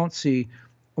thing I don't see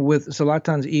with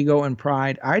Zlatan's ego and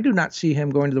pride, I do not see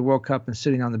him going to the World Cup and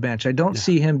sitting on the bench. I don't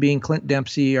see him being Clint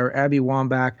Dempsey or Abby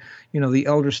Wambach, the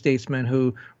elder statesman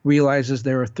who realizes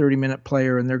they're a 30-minute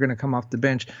player and they're going to come off the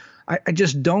bench. I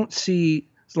just don't see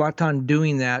Zlatan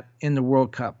doing that in the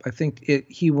World Cup. I think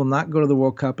he will not go to the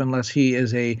World Cup unless he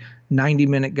is a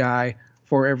 90-minute guy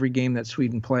for every game that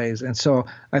Sweden plays. And so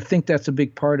I think that's a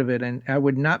big part of it. And I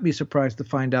would not be surprised to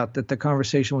find out that the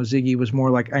conversation with Ziggy was more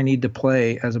like, I need to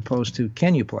play, as opposed to,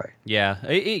 can you play? Yeah,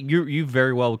 you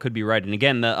very well could be right. And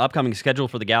again, the upcoming schedule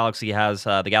for the Galaxy has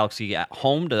the Galaxy at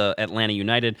home to Atlanta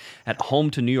United, at home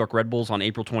to New York Red Bulls on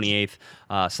April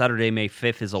 28th. Saturday, May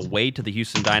 5th is away to the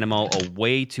Houston Dynamo,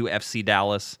 away to FC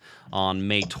Dallas on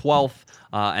May 12th.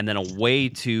 And then away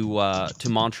to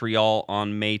Montreal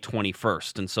on May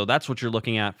 21st. And so that's what you're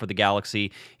looking at for the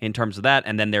Galaxy in terms of that.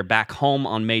 And then they're back home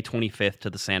on May 25th to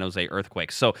the San Jose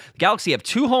Earthquakes. So the Galaxy have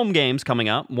 2 home games coming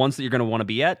up, ones that you're going to want to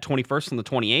be at, 21st and the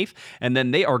 28th. And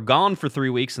then they are gone for 3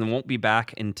 weeks and won't be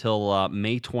back until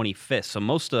May 25th. So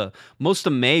most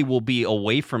of May will be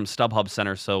away from StubHub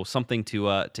Center. So something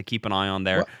to keep an eye on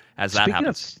there as that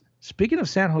happens. Speaking of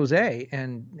San Jose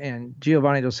and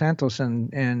Giovanni Dos Santos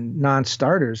and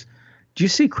non-starters, do you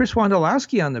see Chris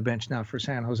Wondolowski on the bench now for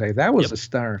San Jose? That was a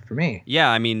stunner for me.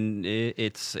 Yeah, I mean,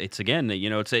 it's again,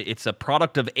 it's a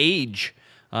product of age.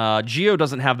 Gio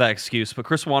doesn't have that excuse, but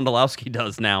Chris Wondolowski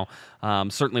does now,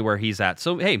 certainly where he's at.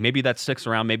 So, hey, maybe that sticks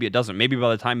around, maybe it doesn't. Maybe by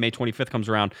the time May 25th comes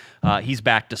around, he's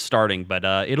back to starting. But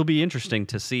it'll be interesting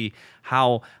to see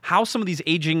how some of these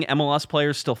aging MLS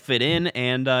players still fit in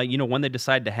and, when they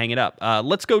decide to hang it up.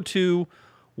 Let's go to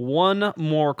one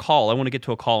more call. I want to get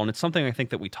to a call, and it's something I think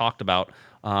that we talked about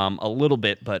a little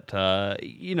bit, but,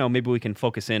 maybe we can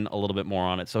focus in a little bit more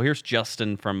on it. So here's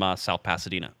Justin from South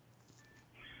Pasadena.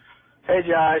 Hey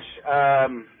Josh,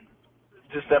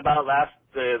 just about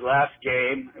the last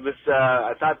game. It was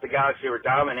I thought the Galaxy were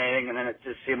dominating, and then it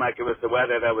just seemed like it was the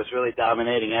weather that was really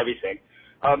dominating everything.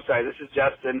 Oh, I'm sorry, this is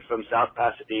Justin from South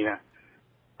Pasadena.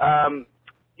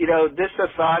 Just the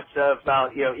thoughts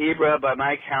about Ibra, by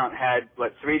my count, had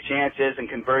 3 chances and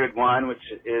converted 1, which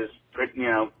is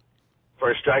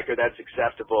for a striker that's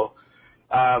acceptable.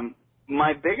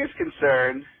 My biggest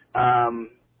concern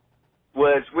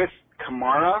was with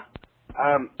Kamara.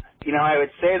 I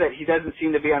would say that he doesn't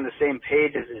seem to be on the same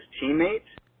page as his teammates,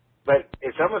 but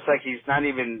it's almost like he's not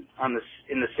even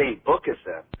in the same book as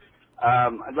them.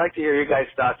 I'd like to hear your guys'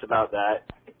 thoughts about that.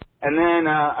 And then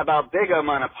about Bigham,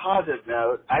 on a positive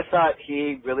note, I thought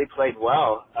he really played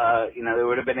well. There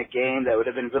would have been a game that would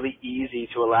have been really easy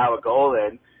to allow a goal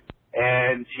in,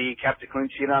 and he kept a clean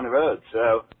sheet on the road.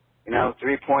 So,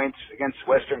 3 points against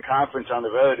Western Conference on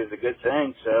the road is a good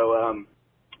thing. So,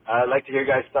 I'd like to hear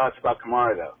your guys' thoughts about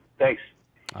Kamara, though. Thanks.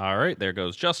 All right, there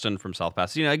goes Justin from South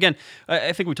Pasadena. Again,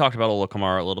 I think we talked about Ola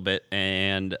Kamara a little bit,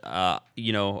 and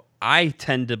I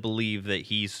tend to believe that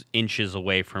he's inches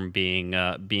away from being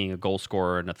a goal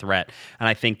scorer and a threat. And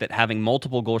I think that having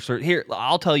multiple goal scorers here,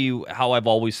 I'll tell you how I've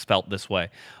always felt this way.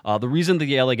 The reason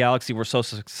the LA Galaxy were so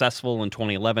successful in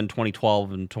 2011,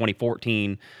 2012, and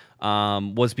 2014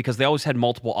 was because they always had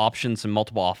multiple options and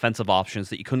multiple offensive options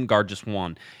that you couldn't guard just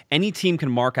one. Any team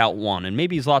can mark out one, and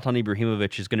maybe Zlatan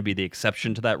Ibrahimovic is going to be the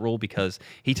exception to that rule because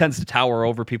he tends to tower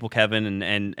over people, Kevin,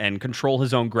 and control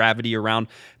his own gravity around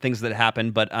things that happen.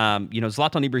 But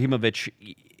Zlatan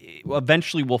Ibrahimovic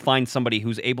eventually will find somebody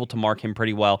who's able to mark him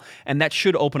pretty well, and that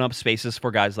should open up spaces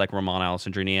for guys like Romain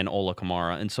Alessandrini and Ola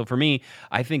Kamara. And so for me,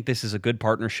 I think this is a good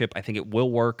partnership. I think it will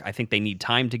work. I think they need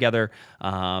time together.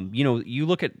 You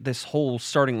look at this whole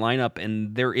starting lineup,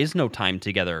 and there is no time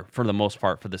together for the most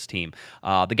part for this team.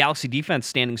 The Galaxy defense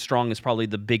standing strong is probably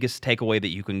the biggest takeaway that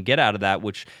you can get out of that,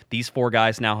 which these four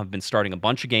guys now have been starting a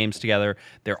bunch of games together.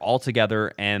 They're all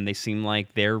together, and they seem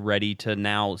like they're ready to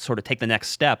now sort of take the next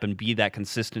step and be that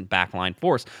consistent backline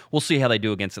force. We'll see how they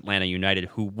do against Atlanta United,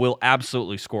 who will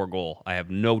absolutely score a goal. I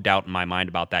have no doubt in my mind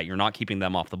about that. You're not keeping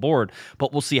them off the board,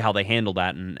 but we'll see how they handle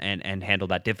that and handle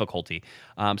that difficulty.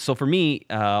 So for me,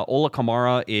 Ola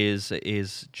Kamara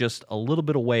is just a little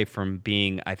bit away from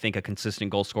being, I think, a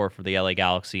consistent goal scorer for the LA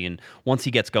Galaxy. And once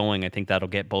he gets going, I think that'll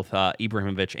get both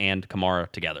Ibrahimovic and Kamara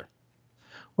together.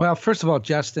 Well, first of all,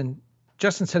 Justin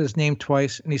said his name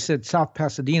twice, and he said South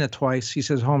Pasadena twice. He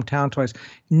says hometown twice.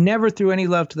 Never threw any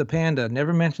love to the Panda.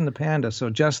 Never mentioned the Panda.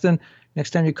 So, Justin, next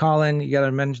time you call in, you got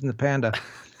to mention the Panda.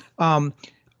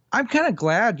 I'm kind of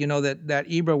glad, that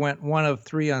Ibra went 1 of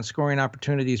 3 on scoring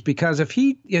opportunities, because if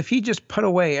he just put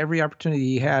away every opportunity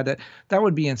he had, that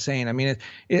would be insane. I mean,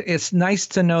 it's nice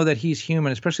to know that he's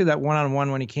human, especially that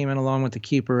one-on-one when he came in alone with the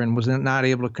keeper and was not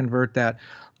able to convert that.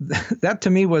 That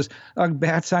to me was a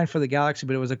bad sign for the Galaxy,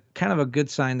 but it was a kind of a good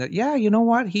sign that, yeah, you know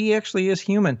what? He actually is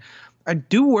human. I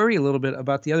do worry a little bit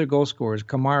about the other goal scorers,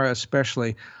 Kamara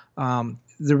especially.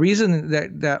 The reason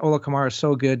that Ola Kamara is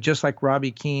so good, just like Robbie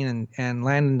Keane and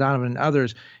Landon Donovan and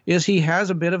others, is he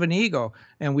has a bit of an ego.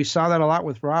 And we saw that a lot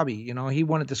with Robbie. He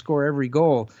wanted to score every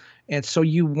goal. And so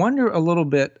you wonder a little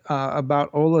bit about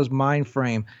Ola's mind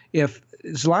frame. If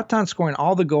Zlatan's scoring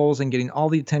all the goals and getting all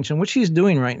the attention, which he's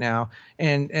doing right now,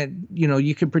 and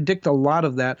you can predict a lot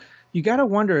of that, you got to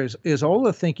wonder, is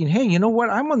Ola thinking, hey, you know what,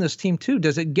 I'm on this team too?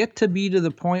 Does it get to be to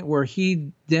the point where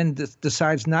he then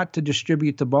decides not to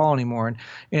distribute the ball anymore?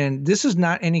 And this is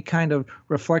not any kind of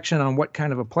reflection on what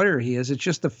kind of a player he is. It's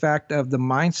just the fact of the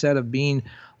mindset of being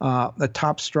a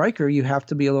top striker. You have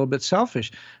to be a little bit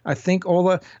selfish. I think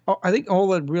Ola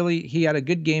really, he had a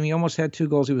good game. He almost had 2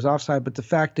 goals. He was offside. But the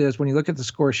fact is, when you look at the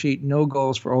score sheet, no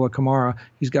goals for Ola Kamara.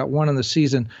 He's got 1 in the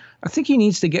season. I think he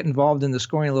needs to get involved in the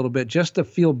scoring a little bit just to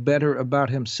feel better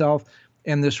about himself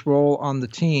and this role on the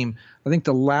team. I think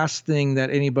the last thing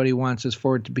that anybody wants is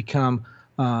for it to become,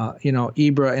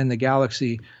 Ibra and the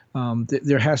Galaxy.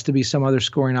 There has to be some other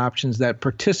scoring options that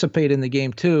participate in the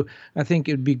game too. I think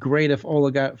it'd be great if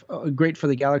Ola got great for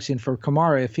the Galaxy, and for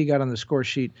Kamara if he got on the score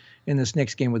sheet in this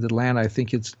next game with Atlanta. I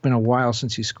think it's been a while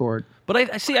since he scored. But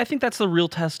I think that's the real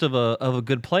test of a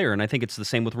good player, and I think it's the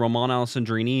same with Romain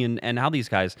Alessandrini and how these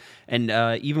guys, and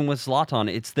even with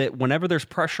Zlatan, it's that whenever there's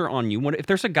pressure on you, if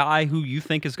there's a guy who you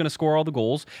think is going to score all the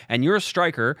goals, and you're a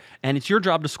striker, and it's your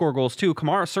job to score goals too,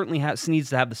 Kamara certainly needs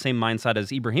to have the same mindset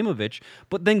as Ibrahimovic,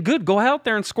 but then good, go out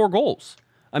there and score goals.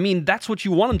 I mean, that's what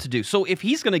you want him to do. So if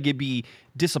he's going to be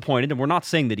disappointed, and we're not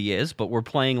saying that he is, but we're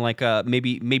playing like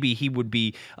maybe he would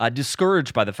be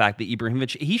discouraged by the fact that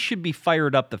Ibrahimovic, he should be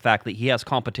fired up the fact that he has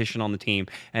competition on the team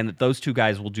and that those two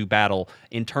guys will do battle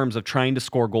in terms of trying to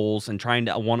score goals and trying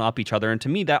to one-up each other. And to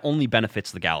me, that only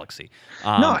benefits the Galaxy.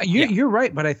 You're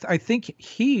right, but I think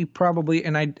he probably,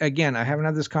 and I haven't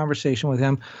had this conversation with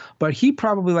him, but he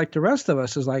probably, like the rest of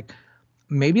us, is like,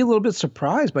 maybe a little bit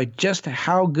surprised by just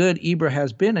how good Ibra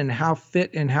has been and how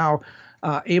fit and how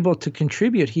able to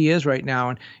contribute he is right now.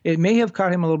 And it may have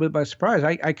caught him a little bit by surprise.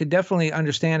 I could definitely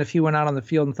understand if he went out on the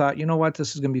field and thought, you know what,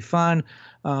 this is going to be fun.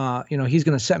 He's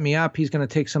going to set me up. He's going to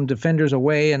take some defenders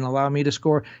away and allow me to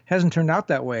score. Hasn't turned out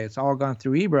that way. It's all gone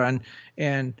through Ibra.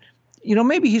 And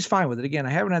maybe he's fine with it. Again, I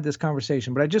haven't had this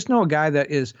conversation, but I just know a guy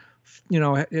that is,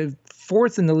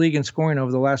 4th in the league in scoring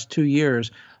over the last 2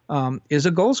 years. Is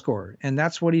a goal scorer, and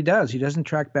that's what he does. He doesn't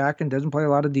track back and doesn't play a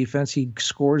lot of defense. He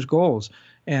scores goals,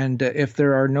 and if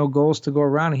there are no goals to go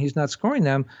around and he's not scoring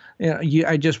them,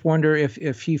 I just wonder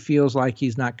if he feels like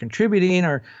he's not contributing,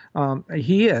 or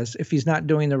he is, if he's not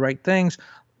doing the right things.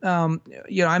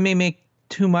 I may make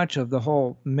too much of the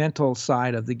whole mental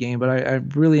side of the game, but I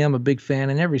really am a big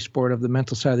fan in every sport of the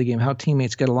mental side of the game, how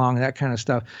teammates get along, that kind of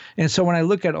stuff. And so when I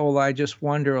look at Ola, I just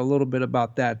wonder a little bit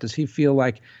about that. Does he feel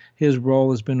like his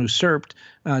role has been usurped?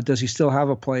 Does he still have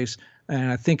a place?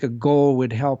 And I think a goal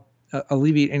would help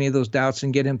alleviate any of those doubts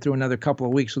and get him through another couple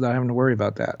of weeks without having to worry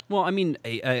about that. Well, I mean,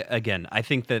 again, I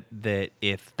think that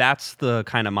if that's the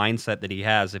kind of mindset that he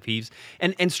has, if he's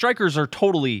and strikers are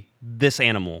totally this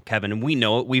animal, Kevin, and we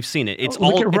know it, we've seen it. It's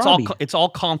all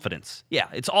confidence. Yeah,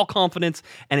 it's all confidence,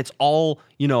 and it's all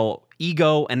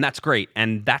ego, and that's great,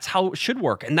 and that's how it should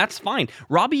work, and that's fine.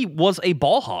 Robbie was a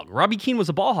ball hog. Robbie Keane was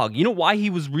a ball hog. You know why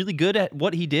he was really good at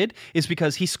what he did? Is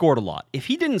because he scored a lot. If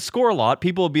he didn't score a lot,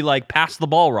 people would be like, pass the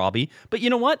ball, Robbie. But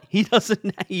you know what? He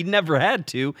never had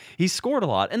to. He scored a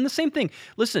lot. And the same thing,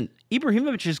 listen,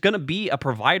 Ibrahimovic is going to be a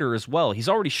provider as well. He's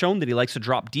already shown that he likes to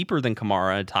drop deeper than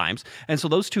Kamara at times, and so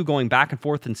those two going back and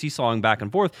forth and seesawing back and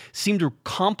forth seem to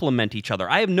complement each other.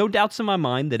 I have no doubts in my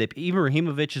mind that if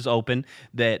Ibrahimovic is open,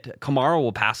 that Kamara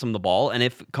will pass him the ball, and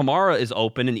if Kamara is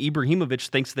open and Ibrahimovic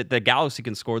thinks that the Galaxy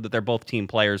can score, that they're both team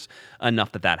players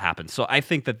enough that happens. So I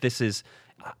think that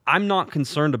I'm not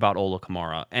concerned about Ola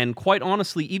Kamara, and quite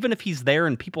honestly, even if he's there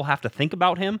and people have to think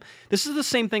about him, this is the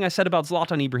same thing I said about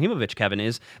Zlatan Ibrahimovic, Kevin,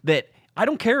 is that I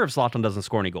don't care if Zlatan doesn't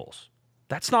score any goals.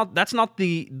 That's not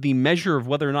the measure of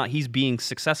whether or not he's being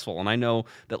successful. And I know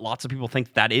that lots of people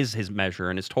think that is his measure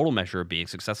and his total measure of being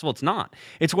successful. It's not.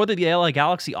 It's whether the LA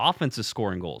Galaxy offense is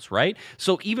scoring goals, right?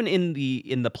 So even in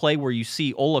the play where you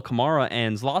see Ola Kamara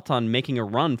and Zlatan making a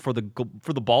run for the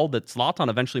ball that Zlatan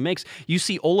eventually makes, you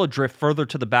see Ola drift further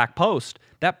to the back post.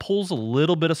 That pulls a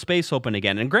little bit of space open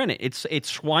again. And granted, it's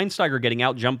Schweinsteiger getting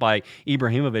out jumped by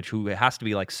Ibrahimovic, who has to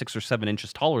be like 6 or 7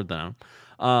 inches taller than him.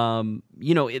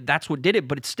 That's what did it,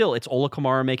 but it's Ola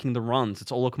Kamara making the runs.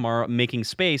 It's Ola Kamara making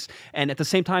space. And at the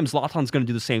same time, Zlatan's going to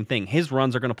do the same thing. His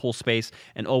runs are going to pull space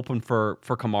and open for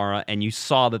Kamara. And you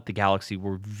saw that the Galaxy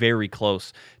were very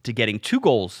close to getting 2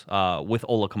 goals with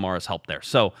Ola Kamara's help there.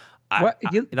 So that's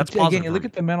positive. Again, you look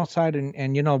at the mental side,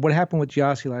 and what happened with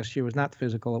Gyasi last year was not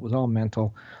physical; it was all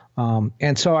mental.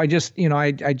 And so I just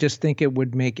think it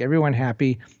would make everyone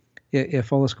happy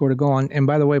if Ola scored a goal. And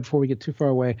by the way, before we get too far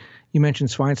away, you mentioned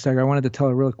Schweinsteiger. I wanted to tell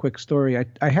a real quick story.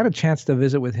 I had a chance to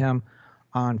visit with him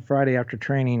on Friday after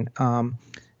training.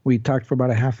 We talked for about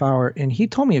a half hour, and he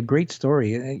told me a great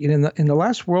story. In the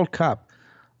last World Cup,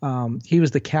 he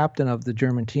was the captain of the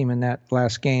German team in that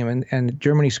last game, and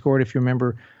Germany scored, if you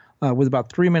remember, with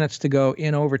about 3 minutes to go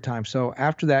in overtime. So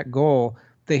after that goal,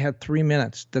 they had 3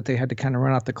 minutes that they had to kind of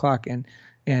run out the clock, and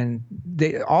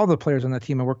all the players on that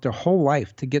team had worked their whole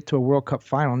life to get to a World Cup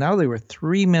final. Now they were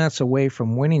 3 minutes away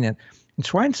from winning it. And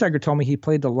Schweinsteiger told me he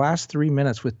played the last 3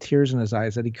 minutes with tears in his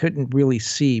eyes that he couldn't really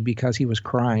see because he was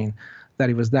crying that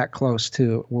he was that close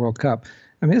to World Cup.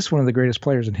 I mean, this is one of the greatest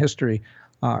players in history,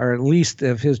 or at least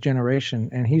of his generation,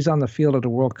 and he's on the field at a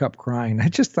World Cup crying. I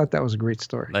just thought that was a great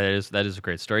story. That is a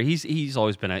great story. He's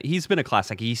always been a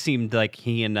classic. He seemed like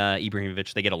he and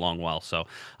Ibrahimovic, they get along well. So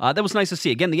that was nice to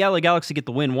see. Again, the LA Galaxy get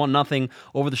the win 1-0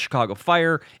 over the Chicago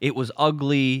Fire. It was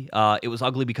ugly. It was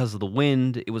ugly because of the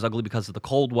wind. It was ugly because of the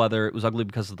cold weather. It was ugly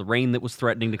because of the rain that was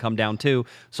threatening to come down too.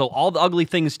 So all the ugly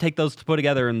things, take those to put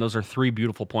together, and those are 3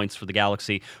 beautiful points for the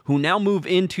Galaxy, who now move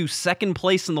into second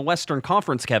place in the Western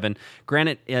Conference, Kevin.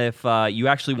 Granted, if you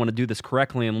actually want to do this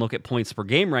correctly and look at points per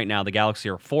game right now, the Galaxy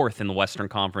are 4th in the Western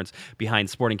Conference behind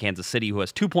Sporting Kansas City, who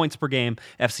has 2 points per game,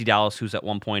 FC Dallas, who's at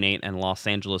 1.8, and Los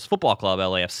Angeles Football Club,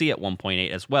 LAFC, at 1.8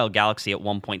 as well, Galaxy at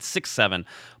 1.67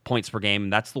 points per game.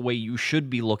 That's the way you should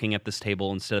be looking at this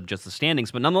table instead of just the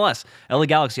standings. But nonetheless, LA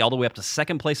Galaxy all the way up to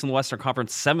second place in the Western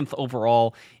Conference, 7th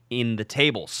overall in the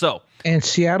table. So, and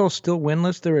Seattle's still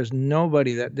winless. There is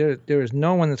nobody there is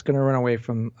no one that's going to run away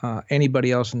from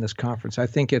anybody else in this conference. I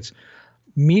think it's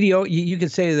mediocre. You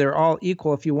could say they're all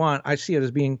equal if you want. I see it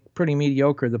as being pretty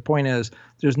mediocre. The point is,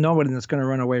 there's nobody that's going to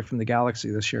run away from the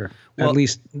Galaxy this year, at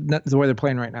least the way they're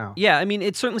playing right now. Yeah, I mean,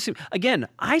 it certainly seems... Again,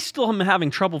 I still am having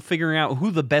trouble figuring out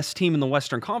who the best team in the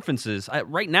Western Conference is.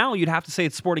 Right now, you'd have to say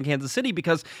it's Sporting Kansas City,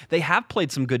 because they have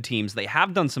played some good teams. They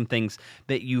have done some things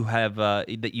that you have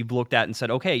that you've looked at and said,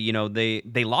 okay,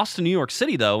 they lost to New York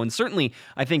City, though, and certainly,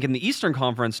 I think in the Eastern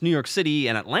Conference, New York City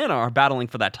and Atlanta are battling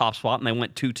for that top spot, and they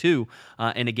went 2-2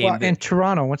 in a game. Well, and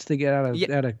Toronto, once they get out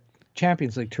of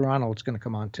Champions League, Toronto, it's going to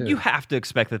come on too. You have to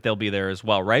expect that they'll be there as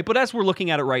well, right? But as we're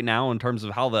looking at it right now in terms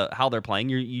of how they're playing,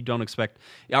 you don't expect.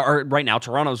 Or right now,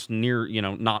 Toronto's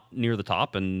not near the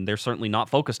top, and they're certainly not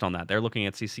focused on that. They're looking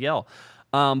at CCL.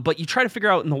 But you try to figure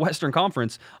out in the Western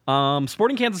Conference,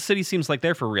 Sporting Kansas City seems like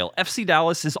they're for real. FC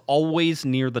Dallas is always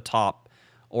near the top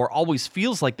or always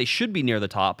feels like they should be near the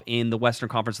top in the Western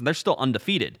Conference, and they're still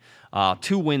undefeated.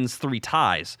 2 wins, 3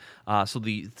 ties.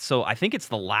 So I think it's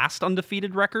the last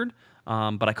undefeated record.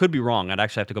 But I could be wrong. I'd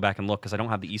actually have to go back and look because I don't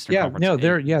have the Eastern Conference. No,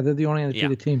 they're the only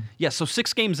undefeated team. Yeah, so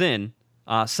 6 games in,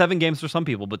 7 games for some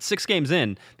people, but 6 games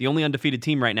in, the only undefeated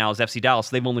team right now is FC Dallas.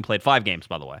 They've only played 5 games,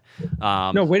 by the way.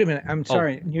 No, wait a minute. I'm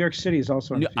sorry. New York City is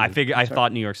also undefeated. I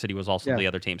thought New York City was also the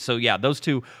other team. So yeah, those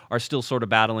two are still sort of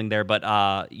battling there.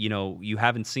 But you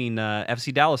haven't seen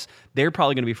FC Dallas. They're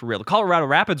probably going to be for real. The Colorado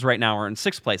Rapids right now are in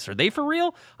 6th place. Are they for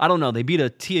real? I don't know. They beat a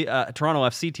Toronto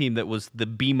FC team that was the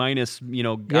B-, guys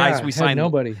we signed.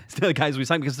 Nobody. The guys we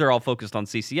signed because they're all focused on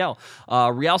CCL.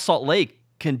 Real Salt Lake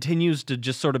continues to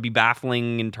just sort of be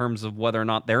baffling in terms of whether or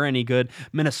not they're any good.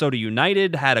 Minnesota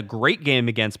United had a great game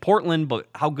against Portland, but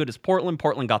how good is Portland?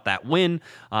 Portland got that win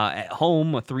at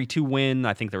home, a 3-2 win.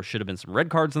 I think there should have been some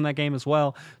red cards in that game as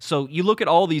well. So you look at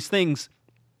all these things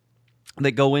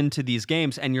that go into these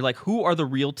games, and you're like, who are the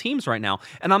real teams right now?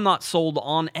 And I'm not sold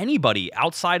on anybody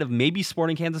outside of maybe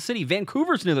Sporting Kansas City.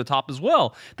 Vancouver's near the top as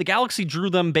well. The Galaxy drew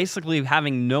them basically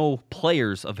having no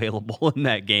players available in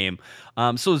that game.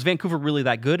 So is Vancouver really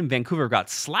that good? And Vancouver got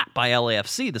slapped by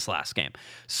LAFC this last game.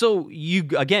 So you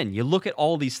look at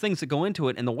all these things that go into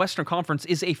it, and the Western Conference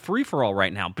is a free-for-all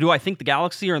right now. Do I think the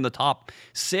Galaxy are in the top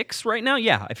 6 right now?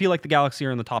 Yeah, I feel like the Galaxy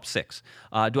are in the top 6.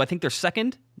 Do I think they're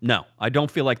second? No, I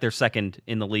don't feel like they're second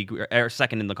in the league or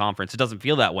second in the conference. It doesn't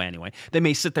feel that way anyway. They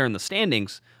may sit there in the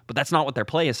standings, but that's not what their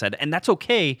play has said. And that's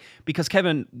okay because,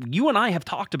 Kevin, you and I have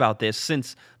talked about this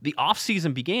since the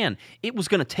offseason began. It was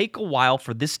going to take a while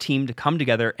for this team to come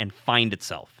together and find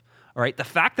itself. All right, the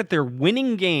fact that they're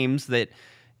winning games that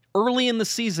early in the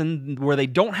season where they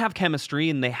don't have chemistry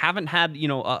and they haven't had,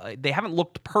 they haven't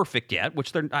looked perfect yet,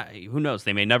 which they're, who knows,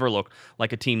 they may never look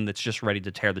like a team that's just ready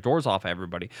to tear the doors off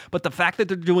everybody. But the fact that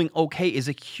they're doing okay is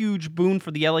a huge boon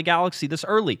for the LA Galaxy this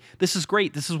early. This is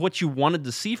great. This is what you wanted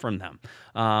to see from them.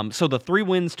 So the 3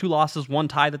 wins, 2 losses, 1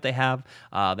 tie that they have,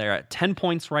 they're at 10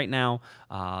 points right now.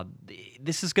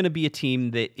 This is going to be a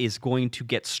team that is going to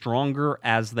get stronger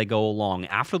as they go along.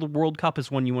 After the World Cup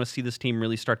is when you want to see this team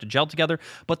really start to gel together.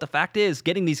 But the fact is,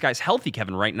 getting these guys healthy,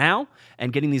 Kevin, right now,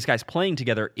 and getting these guys playing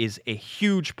together is a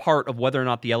huge part of whether or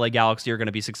not the LA Galaxy are going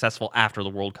to be successful after the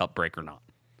World Cup break or not.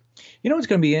 You know what's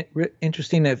going to be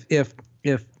interesting if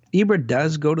Ibra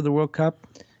does go to the World Cup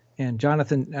and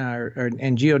Jonathan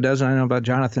and Gio doesn't. I don't know about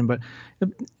Jonathan, but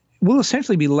we'll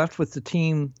essentially be left with the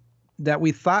team that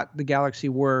we thought the Galaxy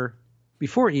were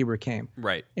before Ibra came.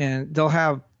 Right. And they'll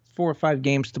have 4 or 5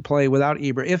 games to play without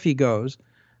Ibra if he goes.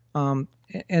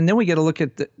 And then we get to look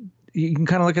at you can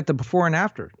kind of look at the before and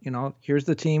after. Here's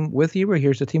the team with Ibra.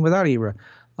 Here's the team without Ibra.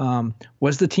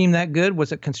 Was the team that good?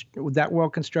 Was it that well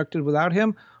constructed without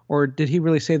him? Or did he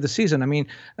really save the season? I mean,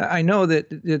 I know that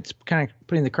it's kind of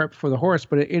putting the cart before the horse,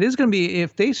 but it is going to be,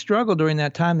 if they struggle during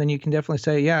that time, then you can definitely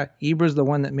say, yeah, Ibra's the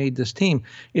one that made this team.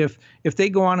 If they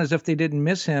go on as if they didn't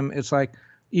miss him, it's like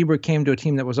Ibra came to a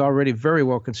team that was already very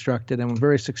well constructed and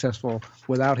very successful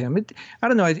without him. I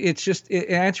don't know. It's just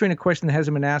answering a question that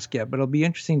hasn't been asked yet, but it'll be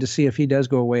interesting to see if he does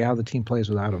go away, how the team plays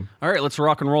without him. All right, let's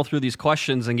rock and roll through these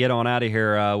questions and get on out of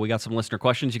here. We got some listener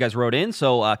questions you guys wrote in.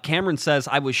 So Cameron says,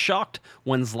 I was shocked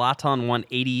when Zlatan won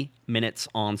 80 minutes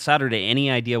on Saturday. Any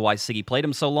idea why Siggy played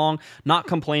him so long? Not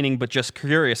complaining, but just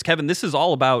curious. Kevin, this is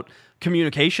all about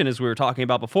communication, as we were talking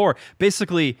about before.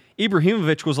 Basically,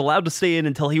 Ibrahimovic was allowed to stay in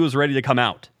until he was ready to come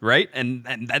out, right? And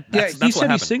that's he said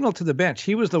what he signaled to the bench.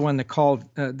 He was the one that called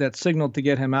that signaled to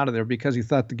get him out of there because he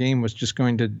thought the game was just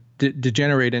going to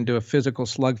degenerate into a physical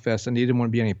slugfest, and he didn't want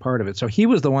to be any part of it. So he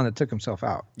was the one that took himself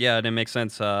out. Yeah, it makes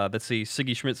sense. Let's see.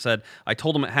 Siggy Schmidt said, I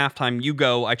told him at halftime, you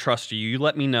go, I trust you. You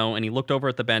let me know. And he looked over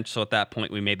at the bench, so at that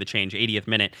point, we made the change, 80th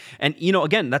minute. And,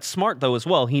 again, that's smart, though, as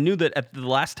well. He knew that at the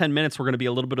last 10 minutes were going to be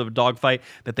a little bit of a dogfight,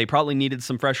 that they probably needed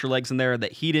some fresher legs in there,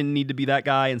 that he didn't need to be that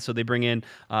guy, and so they bring in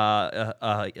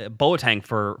Boateng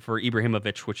for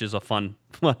Ibrahimovic, which is a fun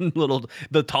little,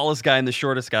 the tallest guy and the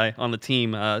shortest guy on the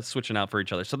team switching out for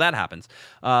each other. So that happens.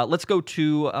 Let's go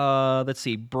to, let's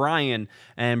see, Brian.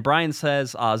 And Brian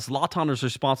says, Zlatan is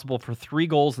responsible for 3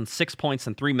 goals and 6 points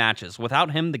in 3 matches.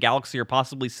 Without him, the Galaxy are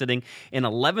possibly sitting in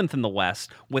 11th in the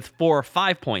West with 4 or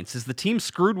 5 points. Is the team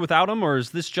screwed without him, or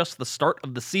is this just the start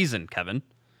of the season, Kevin?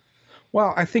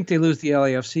 Well, I think they lose the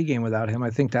LAFC game without him. I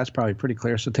think that's probably pretty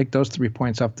clear. So take those 3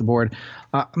 points off the board.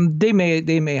 They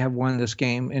may have won this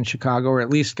game in Chicago, or at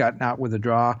least gotten out with a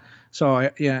draw. So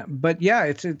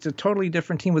it's a totally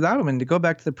different team without him. And to go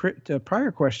back to the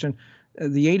prior question,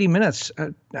 the 80 minutes,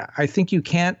 I think you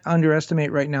can't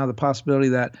underestimate right now the possibility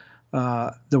that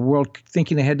the world,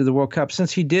 thinking ahead to the World Cup.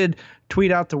 Since he did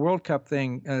tweet out the World Cup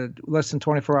thing less than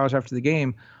 24 hours after the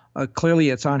game, clearly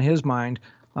it's on his mind.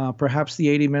 Perhaps the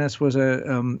 80 minutes was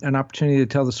an opportunity to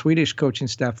tell the Swedish coaching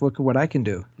staff, look at what I can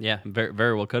do. Yeah, very,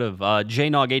 very well could have.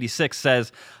 JNog86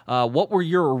 says, what were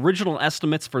your original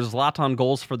estimates for Zlatan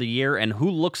goals for the year, and who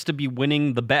looks to be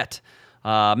winning the bet?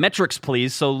 Metrics,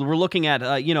 please. So we're looking at,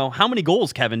 how many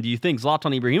goals, Kevin, do you think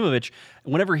Zlatan Ibrahimovic,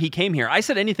 whenever he came here? I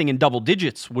said anything in double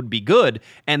digits would be good,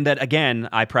 and that, again,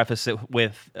 I preface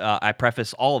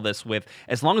all of this with,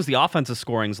 as long as the offense is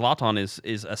scoring, Zlatan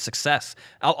is a success.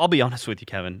 I'll be honest with you,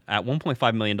 Kevin. At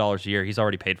 $1.5 million a year, he's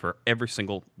already paid for every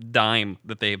single dime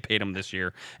that they have paid him this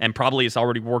year, and probably is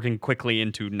already working quickly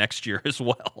into next year as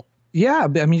well. Yeah,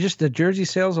 I mean, just the jersey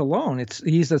sales alone, it's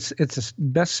a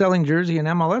best-selling jersey in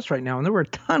MLS right now, and there were a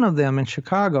ton of them in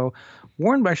Chicago,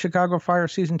 worn by Chicago Fire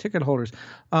season ticket holders.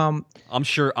 I'm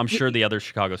sure the other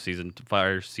Chicago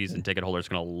Fire season ticket holders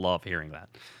are going to love hearing that.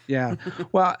 Yeah,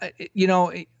 well,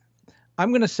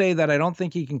 I'm going to say that I don't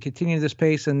think he can continue this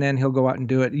pace, and then he'll go out and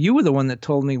do it. You were the one that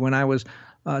told me when I was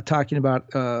talking about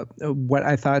what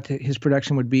I thought his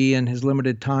production would be and his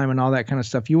limited time and all that kind of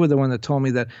stuff. You were the one that told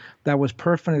me that was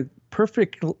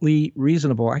perfectly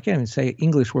reasonable. I can't even say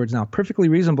English words now. Perfectly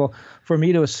reasonable for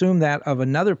me to assume that of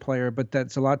another player, but that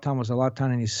Zlatan was Zlatan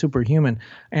and he's superhuman.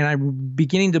 And I'm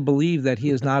beginning to believe that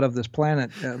he is not of this planet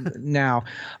now.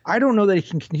 I don't know that he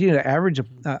can continue to average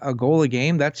a goal a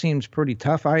game. That seems pretty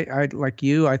tough. I like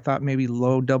you, I thought maybe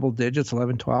low double digits,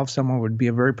 11, 12, someone would be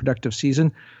a very productive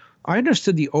season. I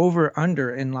understood the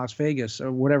over-under in Las Vegas,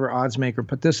 or whatever odds maker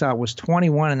put this out, was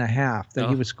 21.5, that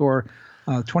he would score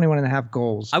 21.5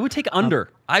 goals. I would take under.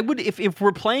 I would, if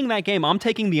we're playing that game, I'm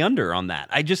taking the under on that.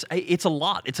 It's a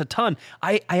lot. It's a ton.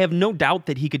 I have no doubt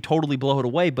that he could totally blow it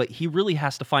away, but he really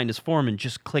has to find his form and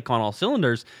just click on all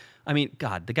cylinders. I mean,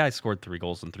 God, the guy scored 3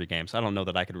 goals in 3 games. I don't know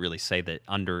that I could really say that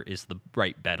under is the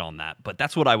right bet on that, but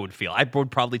that's what I would feel. I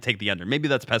would probably take the under. Maybe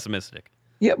that's pessimistic.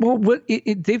 Yeah, well,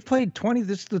 they've played 20.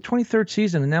 This is the 23rd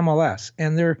season in MLS,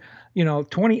 and they're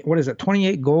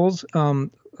 28 goals.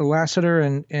 Lassiter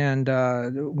and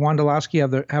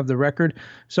Wondolowski have the record.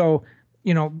 So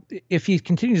if he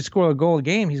continues to score a goal a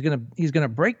game, he's gonna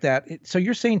break that. So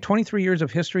you're saying 23 years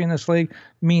of history in this league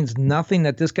means nothing?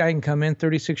 That this guy can come in,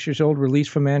 36 years old, released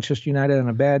from Manchester United on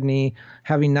a bad knee,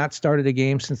 having not started a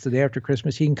game since the day after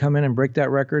Christmas, he can come in and break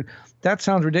that record? That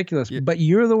sounds ridiculous. Yeah. But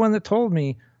you're the one that told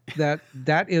me that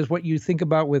is what you think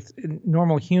about with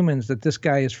normal humans, that this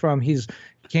guy is he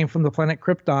came from the planet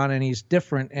Krypton and he's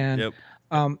different. And yep.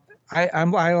 I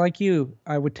like you.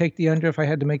 I would take the under if I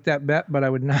had to make that bet, but I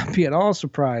would not be at all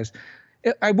surprised.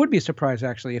 I would be surprised,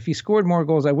 actually. If he scored more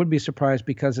goals, I would be surprised,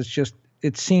 because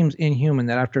it seems inhuman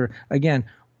that after, again,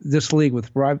 this league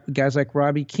with guys like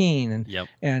Robbie Keane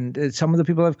and some of the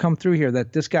people that have come through here,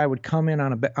 that this guy would come in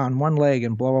on one leg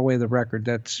and blow away the record.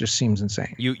 That just seems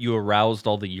insane. You aroused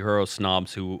all the Euro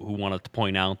snobs who wanted to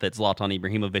point out that Zlatan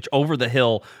Ibrahimovic, over the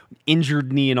hill,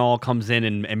 injured knee and all, comes in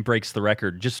and breaks the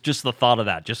record. Just the thought of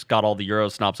that just got all the Euro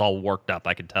snobs all worked up,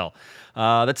 I could tell.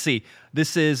 Let's see.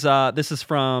 This is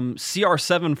from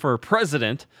CR7 for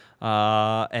president.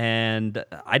 And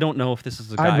I don't know if this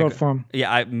is a guy. I'd vote for him.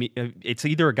 Yeah, it's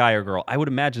either a guy or a girl. I would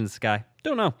imagine it's a guy.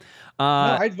 Don't know. No,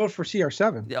 I'd vote for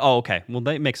CR7. Oh, okay. Well,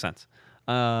 that makes sense.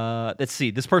 Let's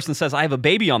see. This person says, I have a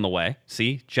baby on the way.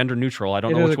 See, gender neutral. I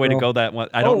don't know which way to go that one.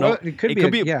 I don't know. It could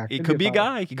be a guy. It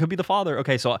could be the father.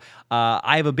 Okay, so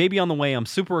I have a baby on the way. I'm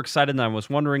super excited, and I was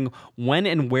wondering when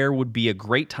and where would be a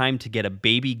great time to get a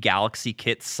baby Galaxy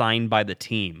kit signed by the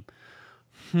team.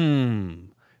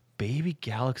 Baby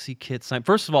Galaxy kit sign.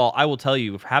 First of all, I will tell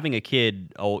you, if having a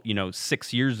kid,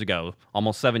 6 years ago,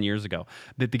 almost 7 years ago,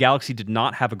 that the Galaxy did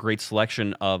not have a great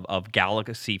selection of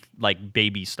Galaxy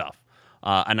baby stuff.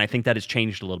 And I think that has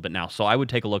changed a little bit now. So I would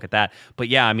take a look at that. But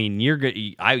yeah, I mean, you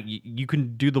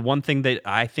can do the one thing that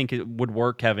I think it would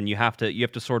work, Kevin. You have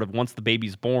to sort of, once the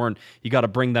baby's born, you got to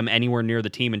bring them anywhere near the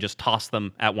team and just toss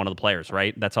them at one of the players,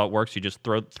 right? That's how it works. You just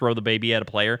throw the baby at a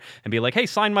player and be like, hey,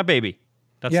 sign my baby.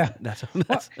 That's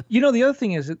well, the other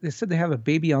thing is that they said they have a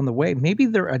baby on the way. Maybe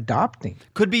they're adopting.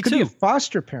 Could be a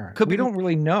foster parent. We don't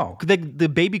really know. The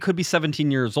baby could be 17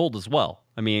 years old as well.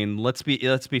 I mean, let's be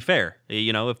fair.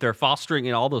 If they're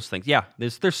fostering, all those things. Yeah,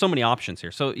 there's so many options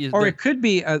here. So it could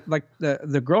be like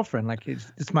the girlfriend, like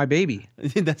it's my baby.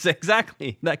 That's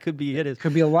exactly. That could be it. It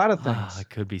could be a lot of things.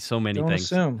 It could be so many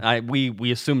things. Assume.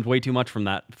 We assumed way too much from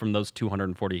those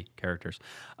 240 characters.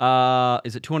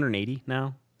 Is it 280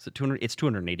 now? Is it 200? It's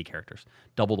 280 characters,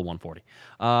 double the 140.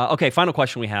 Okay, final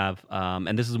question we have,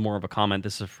 and this is more of a comment.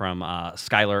 This is from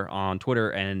Skylar on Twitter,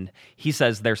 and he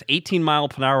says, there's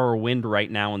 18-mile-per-hour wind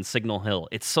right now in Signal Hill.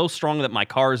 It's so strong that my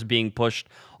car is being pushed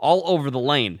all over the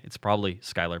lane. It's probably,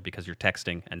 Skylar, because you're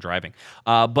texting and driving.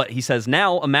 But he says,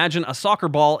 now imagine a soccer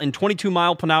ball in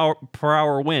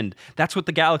 22-mile-per-hour wind. That's what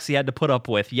the Galaxy had to put up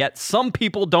with, yet some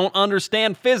people don't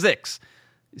understand physics.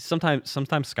 Sometimes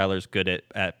Skylar's good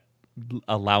at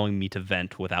allowing me to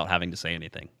vent without having to say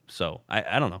anything. So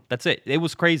I don't know. That's it. It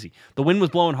was crazy. The wind was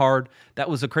blowing hard. That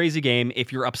was a crazy game.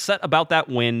 If you're upset about that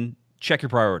win, check your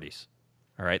priorities.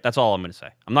 All right? That's all I'm going to say.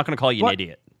 I'm not going to call you an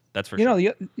idiot. That's for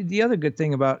sure. The other good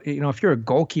thing about, if you're a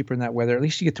goalkeeper in that weather, at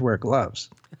least you get to wear gloves.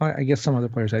 I guess some other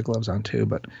players had gloves on too,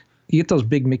 but you get those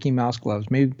big Mickey Mouse gloves.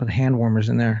 Maybe put hand warmers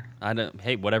in there.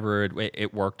 Hey, whatever,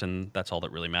 it worked, and that's all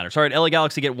that really matters. All right, LA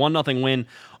Galaxy get 1-0 win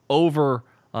over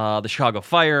the Chicago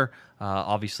Fire.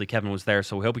 Obviously, Kevin was there,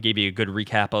 so we hope we gave you a good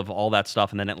recap of all that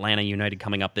stuff. And then Atlanta United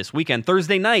coming up this weekend,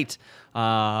 Thursday night.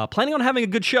 Planning on having a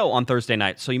good show on Thursday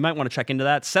night, so you might want to check into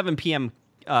that. 7 p.m.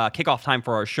 Kickoff time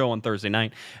for our show on Thursday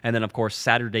night. And then, of course,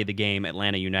 Saturday, the game,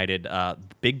 Atlanta United,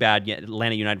 big bad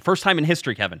Atlanta United. First time in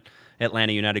history, Kevin.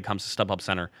 Atlanta United comes to StubHub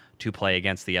Center to play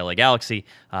against the LA Galaxy.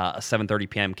 A 7:30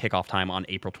 p.m. kickoff time on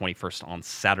April 21st on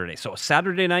Saturday. So a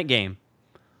Saturday night game.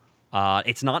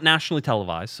 It's not nationally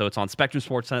televised, so it's on Spectrum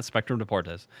Sportsnet, Spectrum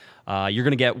Deportes. You're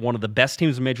going to get one of the best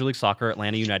teams in Major League Soccer,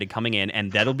 Atlanta United, coming in,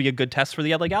 and that'll be a good test for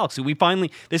the LA Galaxy.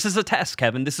 This is a test,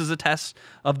 Kevin. This is a test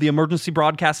of the emergency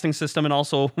broadcasting system and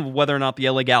also whether or not the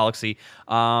LA Galaxy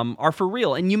are for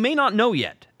real. And you may not know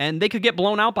yet, and they could get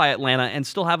blown out by Atlanta and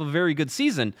still have a very good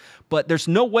season, but there's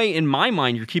no way in my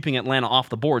mind you're keeping Atlanta off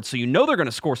the board, so you know they're going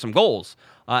to score some goals.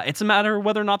 It's a matter of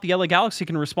whether or not the LA Galaxy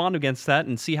can respond against that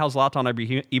and see how Zlatan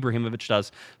Ibrahimovic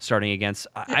does starting against,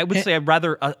 I would say, I'd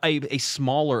rather a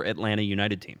smaller Atlanta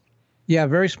United team. Yeah,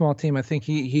 very small team. I think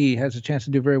he has a chance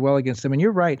to do very well against them. And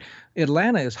you're right.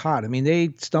 Atlanta is hot. I mean, they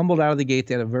stumbled out of the gate.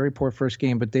 They had a very poor first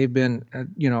game, but they've been,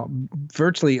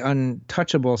 virtually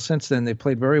untouchable since then. They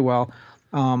played very well.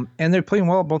 And they're playing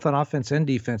well both on offense and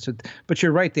defense. But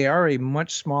you're right, they are a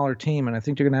much smaller team, and I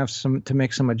think they're going to have to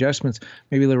make some adjustments.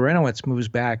 Maybe Larentowicz moves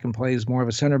back and plays more of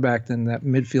a center back than that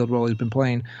midfield role he's been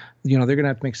playing. They're going to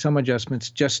have to make some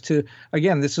adjustments just to,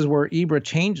 again, this is where Ibra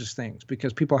changes things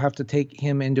because people have to take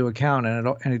him into account,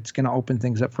 and it's going to open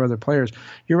things up for other players.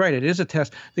 You're right, it is a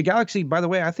test. The Galaxy, by the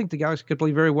way, I think the Galaxy could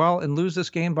play very well and lose this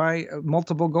game by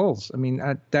multiple goals. I mean,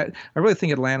 I really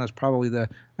think Atlanta's probably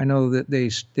I know that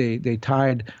they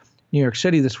tied New York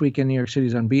City this weekend. New York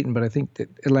City's unbeaten, but I think that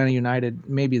Atlanta United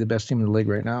may be the best team in the league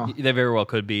right now. They very well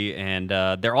could be, and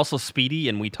they're also speedy,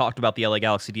 and we talked about the LA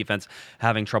Galaxy defense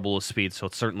having trouble with speed, so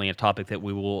it's certainly a topic that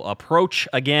we will approach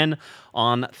again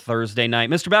on Thursday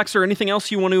night. Mr. Baxter, anything else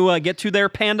you want to get to there,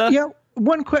 Panda? Yeah,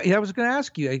 one question. I was going to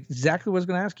ask you, exactly what I was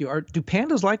going to ask you. Do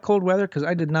pandas like cold weather? Because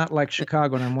I did not like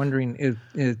Chicago, and I'm wondering if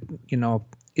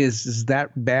is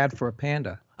that bad for a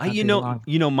panda?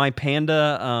 My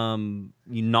panda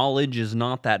knowledge is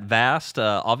not that vast.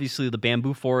 Obviously, the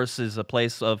bamboo forest is a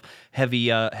place of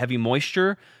heavy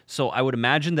moisture, so I would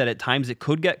imagine that at times it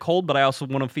could get cold. But I also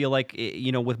want to feel like,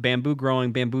 with bamboo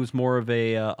growing, bamboo's more of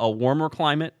a warmer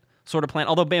climate sort of plant.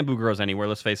 Although bamboo grows anywhere,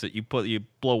 let's face it. You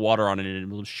blow water on it and it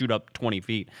will shoot up 20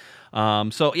 feet.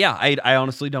 So yeah, I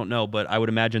honestly don't know, but I would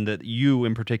imagine that you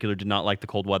in particular did not like the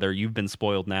cold weather. You've been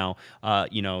spoiled now.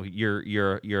 Your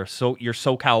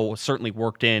SoCal certainly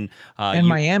worked in. And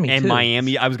Miami too.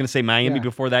 Miami. I was going to say Miami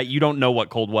before that. You don't know what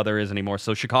cold weather is anymore.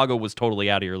 So Chicago was totally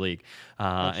out of your league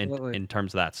in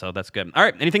terms of that. So that's good. All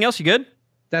right. Anything else? You good?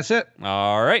 That's it.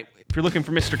 All right. If you're looking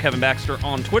for Mr. Kevin Baxter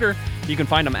on Twitter, you can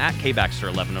find him at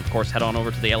KBaxter11. Of course, head on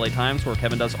over to the LA Times, where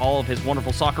Kevin does all of his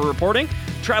wonderful soccer reporting,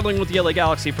 traveling with the LA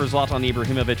Galaxy for Zlatan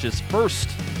Ibrahimovic's first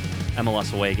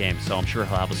MLS away game. So I'm sure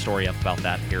he'll have a story up about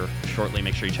that here shortly.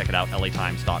 Make sure you check it out,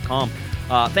 latimes.com.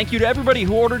 Thank you to everybody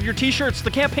who ordered your t-shirts.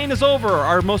 The campaign is over.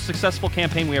 Our most successful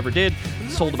campaign we ever did.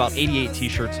 Sold about 88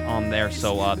 t-shirts on there.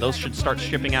 So those should start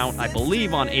shipping out, I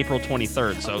believe, on April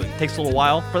 23rd. So it takes a little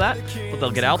while for that, but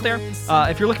they'll get out there.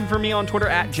 If you're looking for me on Twitter,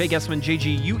 at JGuessman,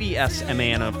 JGUESMAN,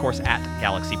 and of course at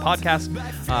Galaxy Podcast,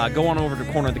 go on over to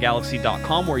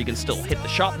cornerofthegalaxy.com, where you can still hit the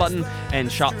shop button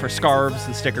and shop for scarves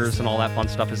and stickers, and all that fun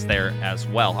stuff is there as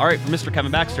well. All right, for Mr.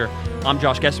 Kevin Baxter, I'm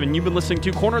Josh Guessman. You've been listening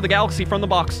to Corner of the Galaxy from the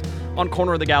Box on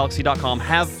cornerofthegalaxy.com.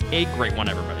 Have a great one,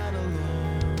 everybody.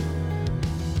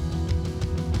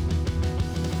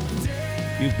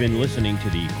 You've been listening to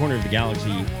the Corner of the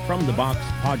Galaxy from the Box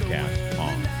podcast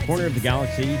on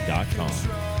cornerofthegalaxy.com.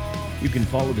 You can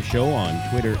follow the show on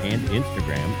Twitter and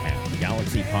Instagram at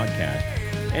Galaxy Podcast,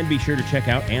 And be sure to check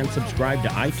out and subscribe to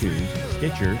iTunes,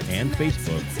 Stitcher, and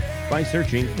Facebook by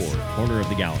searching for Corner of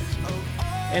the Galaxy.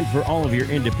 And for all of your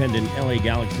independent LA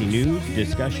Galaxy news,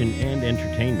 discussion, and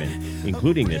entertainment,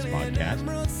 including this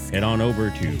podcast, head on over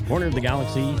to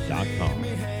cornerofthegalaxy.com.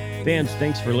 Fans,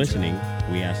 thanks for listening.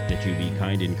 We ask that you be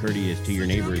kind and courteous to your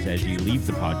neighbors as you leave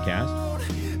the podcast.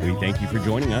 We thank you for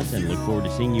joining us and look forward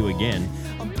to seeing you again.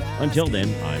 Until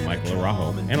then, I'm Michael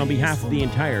Araujo, and on behalf of the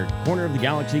entire Corner of the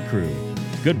Galaxy crew,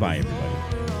 goodbye, everybody.